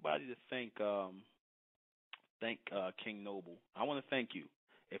want everybody to thank King Noble. I want to thank you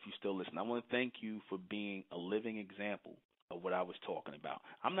if you still listen. I want to thank you for being a living example of what I was talking about.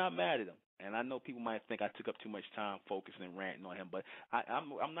 I'm not mad at him, and I know people might think I took up too much time focusing and ranting on him, but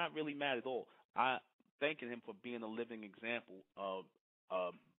I'm not really mad at all. I thanking him for being a living example of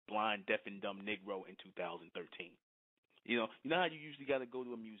a blind, deaf, and dumb Negro in 2013. You know how you usually got to go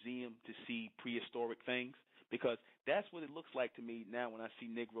to a museum to see prehistoric things? Because that's what it looks like to me now when I see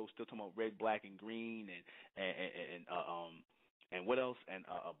Negroes still talking about red, black, and green, and what else? And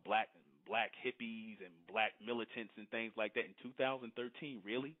black hippies and black militants and things like that in 2013.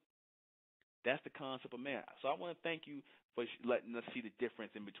 Really? That's the concept of man. So I want to thank you for letting us see the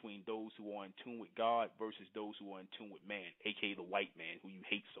difference in between those who are in tune with God versus those who are in tune with man, a.k.a. the white man who you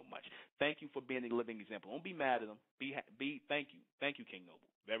hate so much. Thank you for being a living example. Don't be mad at him. Thank you, King Noble,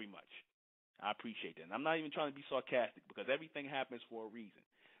 very much. I appreciate that. And I'm not even trying to be sarcastic because everything happens for a reason.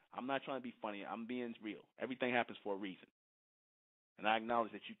 I'm not trying to be funny. I'm being real. Everything happens for a reason. And I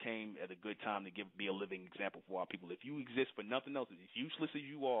acknowledge that you came at a good time to be a living example for our people. If you exist for nothing else, as useless as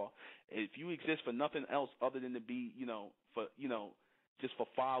you are, if you exist for nothing else other than to be, just for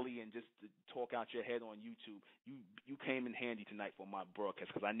folly and just to talk out your head on YouTube, you came in handy tonight for my broadcast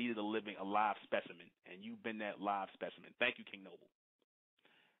because I needed a live specimen, and you've been that live specimen. Thank you, King Noble.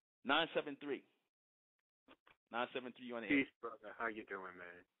 973. 973, you on the air. Peace, brother. How you doing,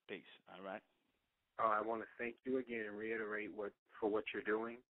 man? Peace. All right. I want to thank you again and reiterate for what you're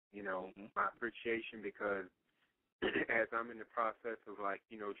doing. My appreciation because as I'm in the process of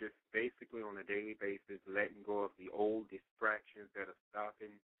just basically on a daily basis letting go of the old distractions that are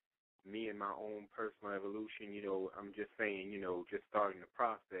stopping me and my own personal evolution, I'm just saying, just starting the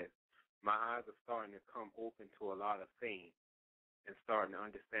process. My eyes are starting to come open to a lot of things and starting to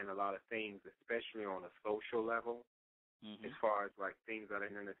understand a lot of things, especially on a social level, as far as things I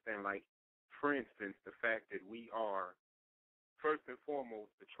didn't understand. For instance, the fact that we are, first and foremost,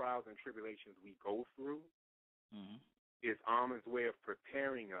 the trials and tribulations we go through is Amen's way of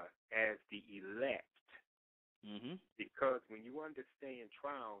preparing us as the elect. Because when you understand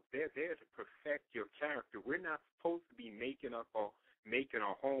trials, they're there to perfect your character. We're not supposed to be making a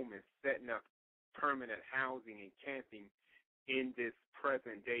home and setting up permanent housing and camping in this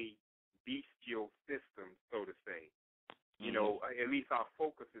present-day bestial system, so to say. At least our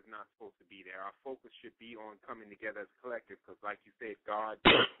focus is not supposed to be there. Our focus should be on coming together as a collective because, like you said, God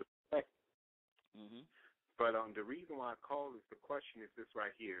is the collective. But the reason why I call is the question is this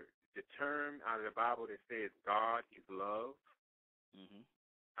right here. The term out of the Bible that says God is love. Mm-hmm.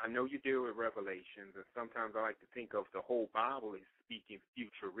 I know you deal with Revelations, and sometimes I like to think of the whole Bible as speaking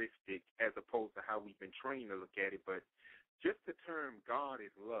futuristic as opposed to how we've been trained to look at it. But just the term God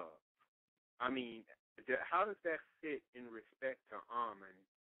is love, I mean, how does that fit in respect to Amun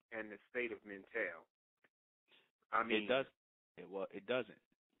and the state of Mentel? I mean, it does. It doesn't,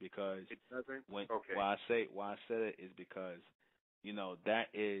 because it doesn't. Okay. Why I said it is because, that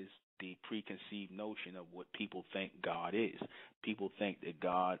is the preconceived notion of what people think God is. People think that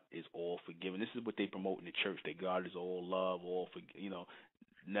God is all forgiving. This is what they promote in the church, that God is all love, all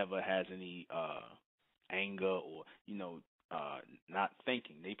never has any anger or not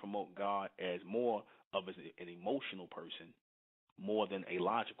thinking. They promote God as more of an emotional person more than a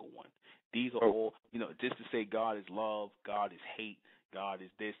logical one. These are all, just to say God is love, God is hate, God is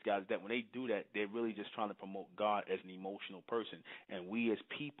this, God is that. When they do that, they're really just trying to promote God as an emotional person. And we as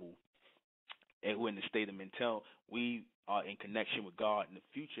people, and who are in the state of Mentel, we are in connection with God in the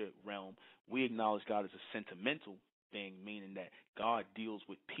future realm. We acknowledge God as a sentimental thing, meaning that God deals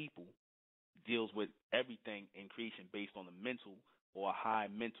with people, deals with everything in creation based on a mental or a high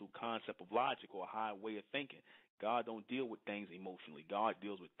mental concept of logic or a high way of thinking. God don't deal with things emotionally. God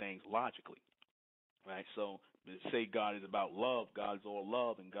deals with things logically, right? So to say God is about love, God is all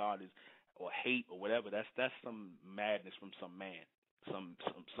love, and God is, or hate or whatever, that's some madness from some man. Some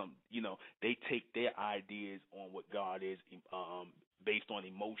they take their ideas on what God is based on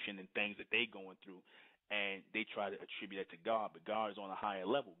emotion and things that they're going through, and they try to attribute that to God. But God is on a higher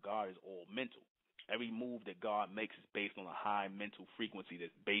level. God is all mental. Every move that God makes is based on a high mental frequency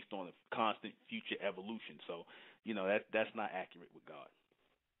that's based on a constant future evolution. So, that's not accurate with God.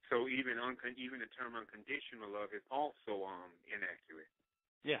 So even the term unconditional love is also inaccurate.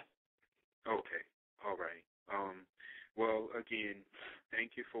 Yeah. Okay. All right. Well, again,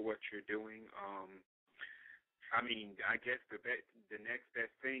 thank you for what you're doing. I mean, I guess the next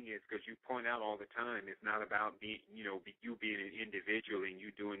best thing is, because you point out all the time, it's not about being, you being an individual and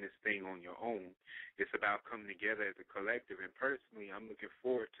you doing this thing on your own. It's about coming together as a collective. And personally, I'm looking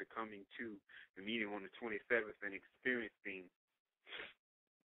forward to coming to the meeting on the 27th and experiencing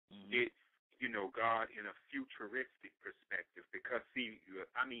it, God in a futuristic perspective. Because, see,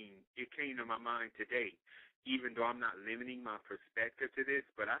 I mean, it came to my mind today, even though I'm not limiting my perspective to this,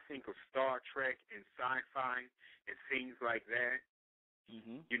 but I think of Star Trek and sci-fi and things like that.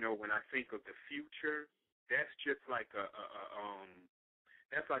 Mm-hmm. When I think of the future, that's just like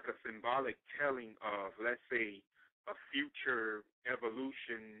that's like a symbolic telling of, let's say, a future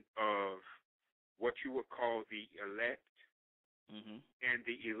evolution of what you would call the elect and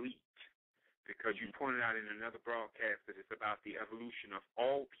the elite. Because you pointed out in another broadcast that it's about the evolution of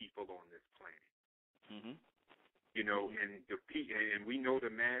all people on this planet. Mm-hmm. And we know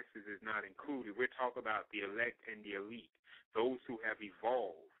the masses is not included. We're talking about the elect and the elite, those who have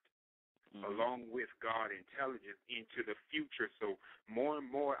evolved along with God intelligence into the future. So more and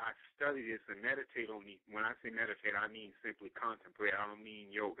more I study this and meditate on these. When I say meditate, I mean simply contemplate. I don't mean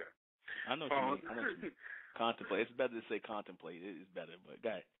yoga. I know what you mean. Contemplate. It's better to say contemplate. It is better, but go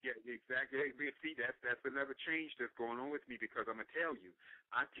ahead. Yeah, exactly. See, that's another change that's going on with me, because I'm going to tell you,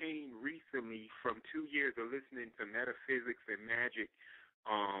 I came recently from 2 years of listening to metaphysics and magic,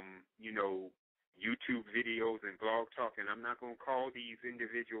 YouTube videos and blog talk, and I'm not going to call these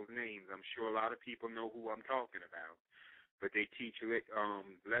individuals names. I'm sure a lot of people know who I'm talking about. But they teach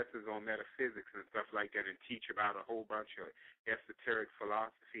lessons on metaphysics and stuff like that, and teach about a whole bunch of esoteric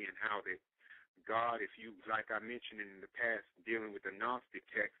philosophy and how that God, if you, like I mentioned in the past, dealing with the Gnostic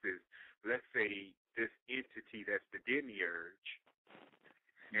text, is, let's say, this entity that's the demiurge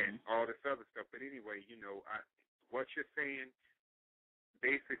and all this other stuff. But anyway, what you're saying,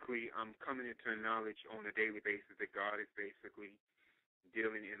 basically, I'm coming into knowledge on a daily basis that God is basically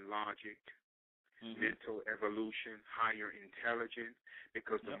dealing in logic, mental evolution, higher intelligence,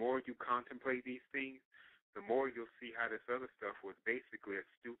 because the more you contemplate these things, the more you'll see how this other stuff was basically a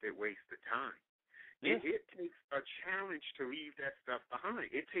stupid waste of time. Yeah. It takes a challenge to leave that stuff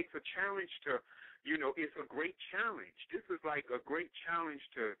behind. It takes a challenge to, it's a great challenge. This is like a great challenge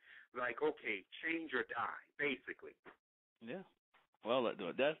to, like, okay, change or die, basically. Yeah. Well,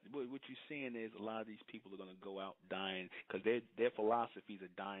 that's what you're seeing is a lot of these people are going to go out dying because their philosophies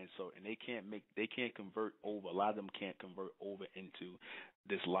are dying. So, and they can't convert over. A lot of them can't convert over into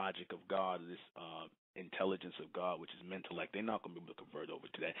this logic of God, this intelligence of God, which is mental. Like they're not going to be able to convert over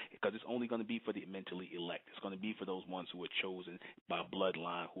to that because it's only going to be for the mentally elect. It's going to be for those ones who are chosen by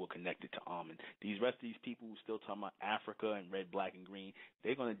bloodline, who are connected to Amen. These rest of these people who still talking about Africa and red, black, and green,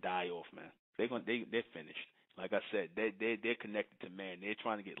 they're going to die off, man. They're finished. Like I said, they're connected to man. They're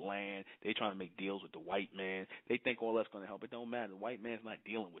trying to get land. They're trying to make deals with the white man. They think all that's going to help. It don't matter. The white man's not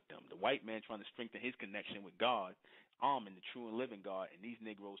dealing with them. The white man's trying to strengthen his connection with God, Amen, the true and living God, and these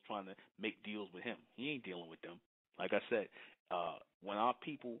Negroes trying to make deals with him. He ain't dealing with them. Like I said, when our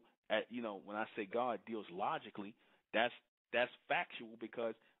people, when I say God deals logically, that's factual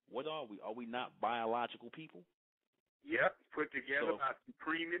because what are we? Are we not biological people? Yep, put together by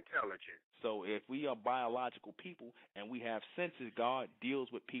supreme intelligence. So if we are biological people and we have senses, God deals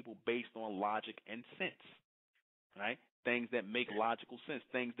with people based on logic and sense, right? Things that make logical sense,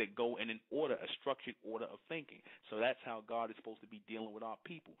 things that go in an order, a structured order of thinking. So that's how God is supposed to be dealing with our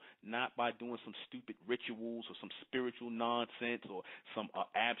people, not by doing some stupid rituals or some spiritual nonsense or some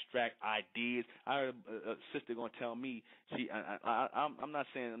abstract ideas. I heard a sister going to tell me, I'm not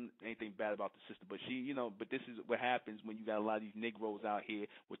saying anything bad about the sister, but but this is what happens when you got a lot of these Negroes out here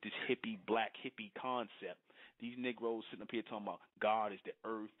with this black hippie concept. These Negroes sitting up here talking about God is the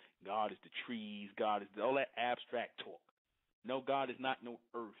earth, God is the trees, God is all that abstract talk. No, God is not no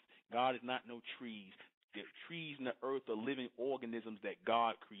earth. God is not no trees. The trees and the earth are living organisms that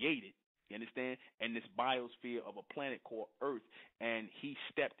God created, you understand? And this biosphere of a planet called Earth, and he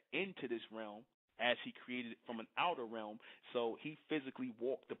stepped into this realm as he created it from an outer realm, so he physically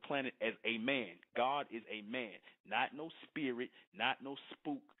walked the planet as a man. God is a man, not no spirit, not no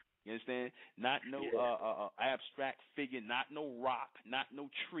spook. You understand? Not no abstract figure, not no rock, not no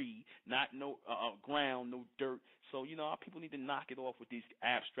tree, not no ground, no dirt. So, our people need to knock it off with these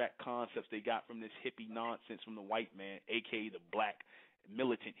abstract concepts they got from this hippie nonsense from the white man, a.k.a. the black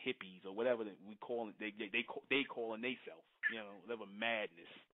militant hippies or whatever we call it. They calling themselves, whatever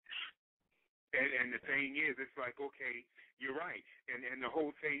madness. And the thing is, it's like, okay, you're right. And the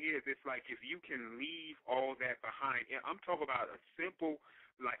whole thing is, it's like if you can leave all that behind. I'm talking about a simple,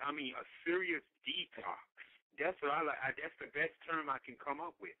 a serious detox. That's what I like. That's the best term I can come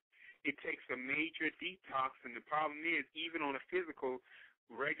up with. It takes a major detox, and the problem is, even on a physical,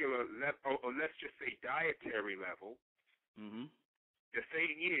 regular level, or let's just say dietary level, the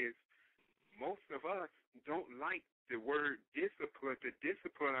thing is, most of us don't like the word discipline, to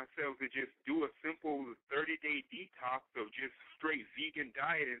discipline ourselves to just do a simple 30-day detox of just straight vegan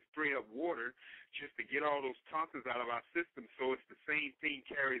diet and straight up water just to get all those toxins out of our system, so it's the same thing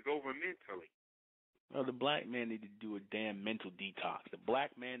carries over mentally. Well, the black man need to do a damn mental detox. The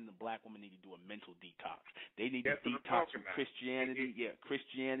black man and the black woman need to do a mental detox. They need to detox from Christianity. Yeah,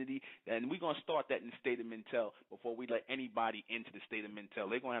 Christianity. And we're going to start that in the state of Mentel before we let anybody into the state of Mentel.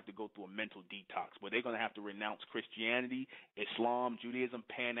 They're going to have to go through a mental detox where they're going to have to renounce Christianity, Islam, Judaism,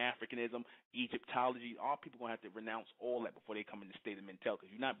 Pan-Africanism, Egyptology. All people are going to have to renounce all that before they come in the state of Mentel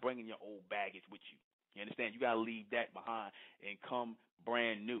because you're not bringing your old baggage with you. You understand? You got to leave that behind and come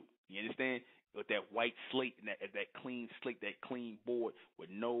brand new. You understand? With that white slate and that clean slate, that clean board with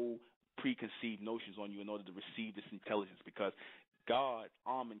no preconceived notions on you in order to receive this intelligence, because God,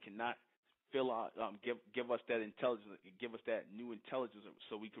 Amen, cannot fill our give us that intelligence, give us that new intelligence,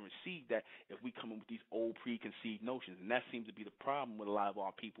 so we can receive that if we come in with these old preconceived notions. And that seems to be the problem with a lot of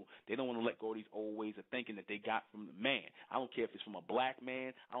our people. They don't want to let go of these old ways of thinking that they got from the man. I don't care if it's from a black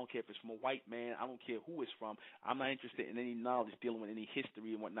man. I don't care if it's from a white man. I don't care who it's from. I'm not interested in any knowledge dealing with any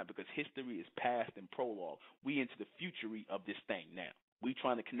history and whatnot, because history is past and prologue. We into the futury of this thing now. We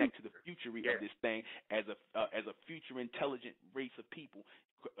trying to connect to the futury of this thing as a future intelligent race of people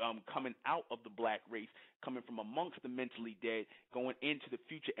coming out of the black race, coming from amongst the mentally dead, going into the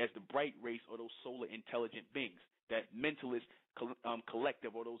future as the bright race, or those solar intelligent beings, that mentalist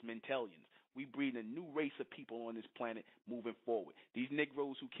collective, or those mentalians. We breed a new race of people on this planet moving forward. These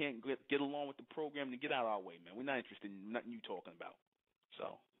Negroes who can't get along with the program, to get out of our way, man. We're not interested in nothing you talking about.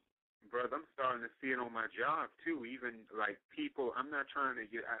 So. Brother, I'm starting to see it on my job, too. Even, like, people, I'm not trying to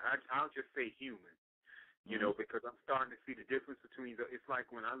get, I'll just say human, you know, because I'm starting to see the difference between, it's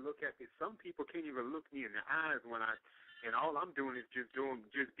like when I look at it, some people can't even look me in the eyes and all I'm doing is just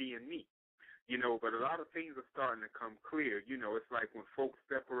being me, you know, but a lot of things are starting to come clear. You know, it's like when folks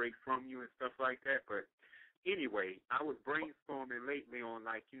separate from you and stuff like that, but anyway, I was brainstorming lately on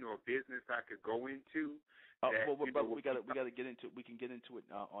a business I could go into. Brother, we got to get into it. We can get into it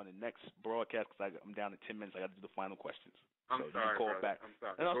on the next broadcast because I'm down to 10 minutes. I got to do the final questions. I'm sorry, call brother. back. I'm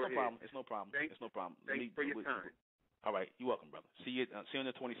sorry. No, go it's no problem. It's no problem. Thanks for your time. All right, you're welcome, brother. See you on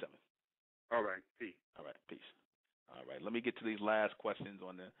the 27th. All right, peace. All right, peace. All right, let me get to these last questions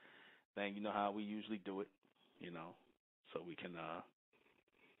on the thing. You know how we usually do it, so we can,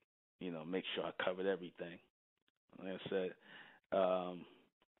 make sure I covered everything. Like I said, I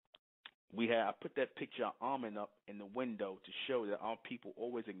put that picture of Amen up in the window to show that our people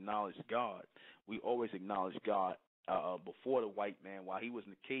always acknowledge God. We always acknowledge God before the white man. While he was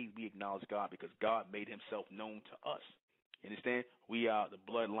in the cave, we acknowledge God because God made himself known to us. You understand? We are the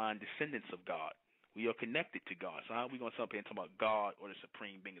bloodline descendants of God. We are connected to God. So how are we going to sit up here and talk about God or the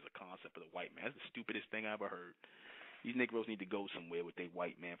supreme being as a concept of the white man? That's the stupidest thing I ever heard. These Negroes need to go somewhere with their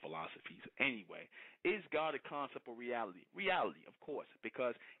white man philosophies. Anyway, is God a concept or reality? Reality, of course,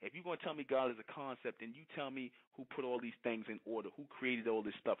 because if you're going to tell me God is a concept, then you tell me who put all these things in order, who created all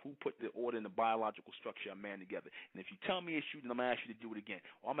this stuff, who put the order in the biological structure of man together. And if you tell me it's you, then I'm going to ask you to do it again.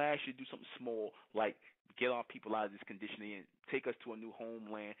 Or I'm going to ask you to do something small like get our people out of this conditioning and take us to a new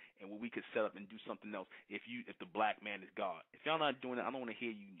homeland and where we could set up and do something else if the black man is God. If y'all not doing it, I don't want to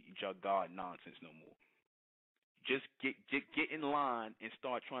hear you y'all God nonsense no more. Just get in line and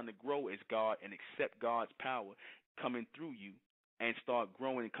start trying to grow as God and accept God's power coming through you and start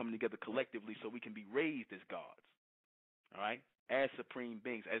growing and coming together collectively so we can be raised as gods, all right, as supreme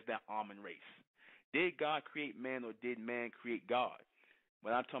beings, as that Amen race. Did God create man or did man create God?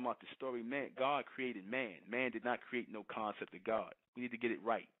 When I'm talking about the story, God created man. Man did not create no concept of God. We need to get it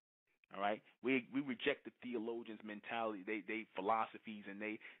right. All right, we reject the theologians' mentality, they philosophies and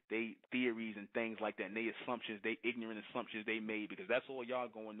they theories and things like that, and they assumptions, they ignorant assumptions they made, because that's all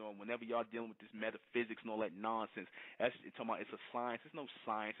y'all going on. Whenever y'all dealing with this metaphysics and all that nonsense, it's talking about it's a science. It's no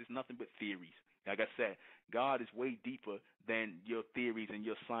science. It's nothing but theories. Like I said, God is way deeper than your theories and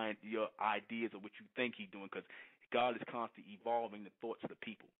your science, your ideas of what you think He's doing, because God is constantly evolving the thoughts of the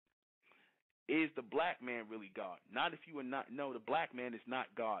people. Is the black man really God? Not if you are not. No, the black man is not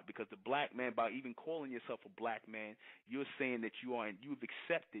God, because the black man, by even calling yourself a black man, you're saying that you've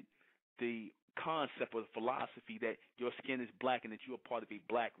accepted the concept or the philosophy that your skin is black and that you are part of a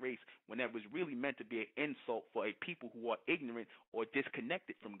black race, when that was really meant to be an insult for a people who are ignorant or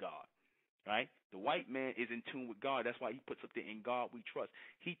disconnected from God. Right? The white man is in tune with God. That's why he puts up there, "In God we trust."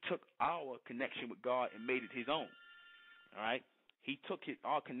 He took our connection with God and made it his own. All right? He took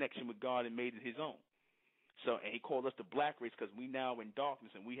our connection with God and made it his own. So, and he called us the black race because we now in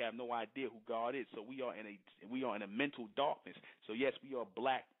darkness and we have no idea who God is. So we are in a mental darkness. So yes, we are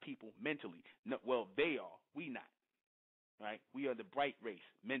black people mentally. No, well, they are. We not. Right? We are the bright race,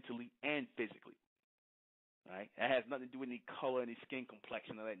 mentally and physically. Right? It has nothing to do with any color, any skin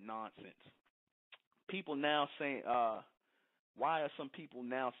complexion, or that nonsense. People now saying, why are some people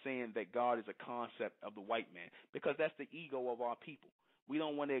now saying that God is a concept of the white man? Because that's the ego of our people. We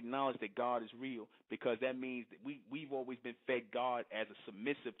don't want to acknowledge that God is real, because that means that we've always been fed God as a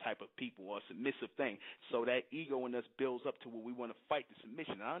submissive type of people, or a submissive thing. So that ego in us builds up to where we want to fight the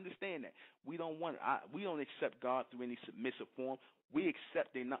submission. I understand that. We don't accept God through any submissive form. We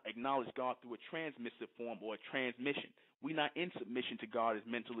accept and acknowledge God through a transmissive form or a transmission. We're not in submission to God as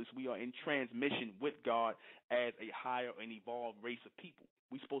mentalists. We are in transmission with God as a higher and evolved race of people.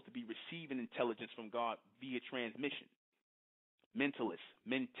 We're supposed to be receiving intelligence from God via transmission. Mentalist,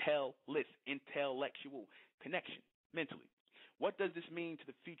 intellectual connection, mentally. What does this mean to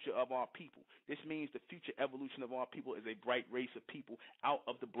the future of our people? This means the future evolution of our people is a bright race of people out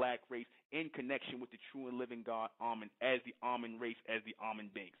of the black race in connection with the true and living God, Amen, as the Amen race, as the Amen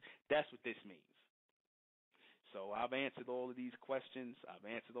beings. That's what this means. So I've answered all of these questions. I've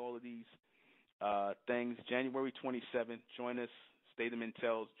answered all of these things. January 27th, join us. State of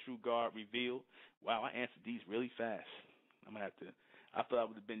Intel's True God Revealed. Wow, I answered these really fast. I'm going to have to. I thought I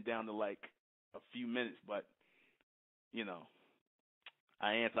would have been down to like a few minutes, but,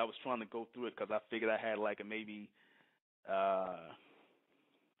 I was trying to go through it because I figured I had like maybe, I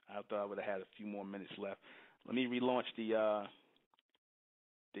thought I would have had a few more minutes left. Let me relaunch the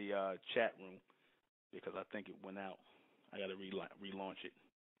chat room because I think it went out. I got to relaunch it.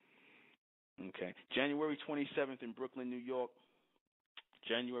 Okay. January 27th in Brooklyn, New York.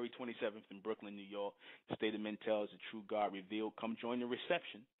 January 27th in Brooklyn, New York. State of Mental is the True God Revealed. Come join the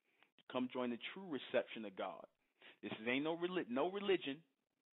reception. Come join the true reception of God. This ain't no religion. No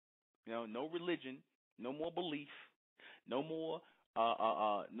religion, no more belief, no more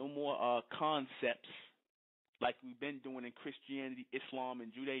concepts. like we've been doing in Christianity, Islam,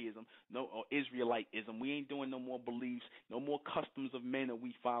 and Judaism, or Israelitism. We ain't doing no more beliefs, no more customs of men that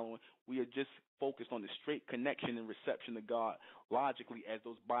we following. We are just focused on the straight connection and reception of God logically as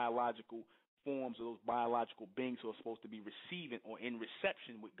those biological forms of those biological beings who are supposed to be receiving or in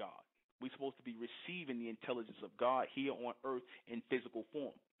reception with God. We're supposed to be receiving the intelligence of God here on earth in physical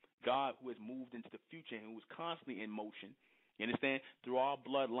form. God who has moved into the future and who is constantly in motion, you understand, through our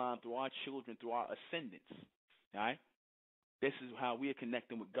bloodline, through our children, through our ascendants. All right? This is how we are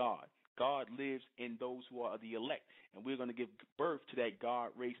connecting with God. God lives in those who are the elect, and we're going to give birth to that God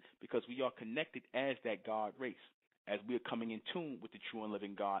race because we are connected as that God race, as we are coming in tune with the true and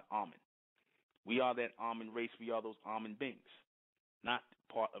living God, Amen. We are that Amen race. We are those Amen beings, not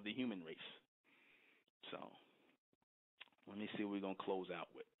part of the human race. So, let me see what we're going to close out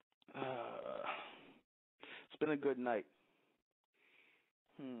with. It's been a good night.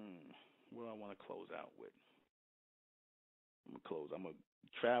 What do I want to close out with? I'm going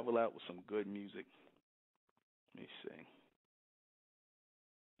to travel out with some good music. Let me see.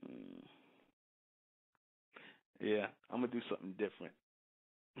 Yeah, I'm going to do something different.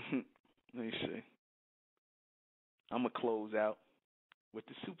 Let me see. I'm going to close out with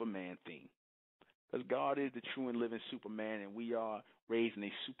the Superman theme. Because God is the true and living Superman, and we are raising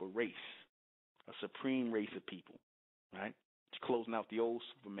a super race, a supreme race of people, right? It's closing out the old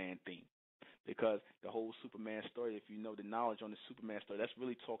Superman theme. Because the whole Superman story, if you know the knowledge on the Superman story, that's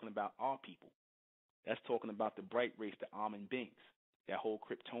really talking about our people. That's talking about the bright race, the Amen beings. That whole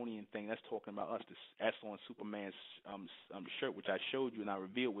Kryptonian thing, that's talking about us. The S on Superman's shirt, which I showed you and I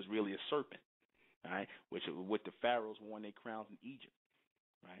revealed, was really a serpent, all right, which with the pharaohs wore their crowns in Egypt,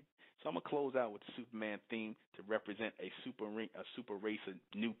 right? So I'm going to close out with the Superman theme to represent a super race of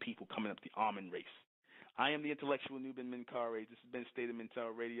new people coming up, the Amen race. I am the intellectual Nuben Menkarayzz. This has been State of Mental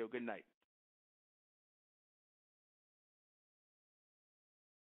Radio. Good night.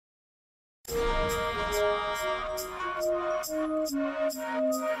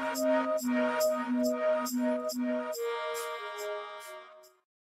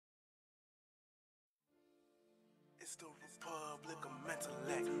 It's the Republic of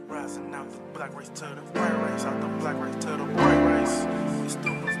Mentellect, rising out the black race to the white race, out the black race to the white race. It's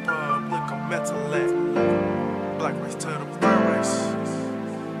the Republic of Mentellect, black race to the white race.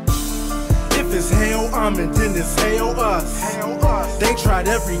 If it's hell, and then it's hell us. They tried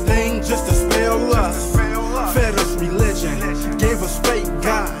everything just to spell us. Fed us religion, gave us fake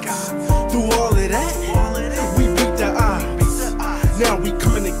gods. Through all of that, we beat the odds. Now we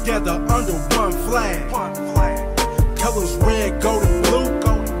coming together under one flag. Colors red, gold, and blue.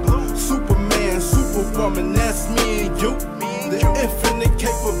 Superman, Superwoman, that's me and you. The infinite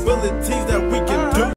capabilities that we can do.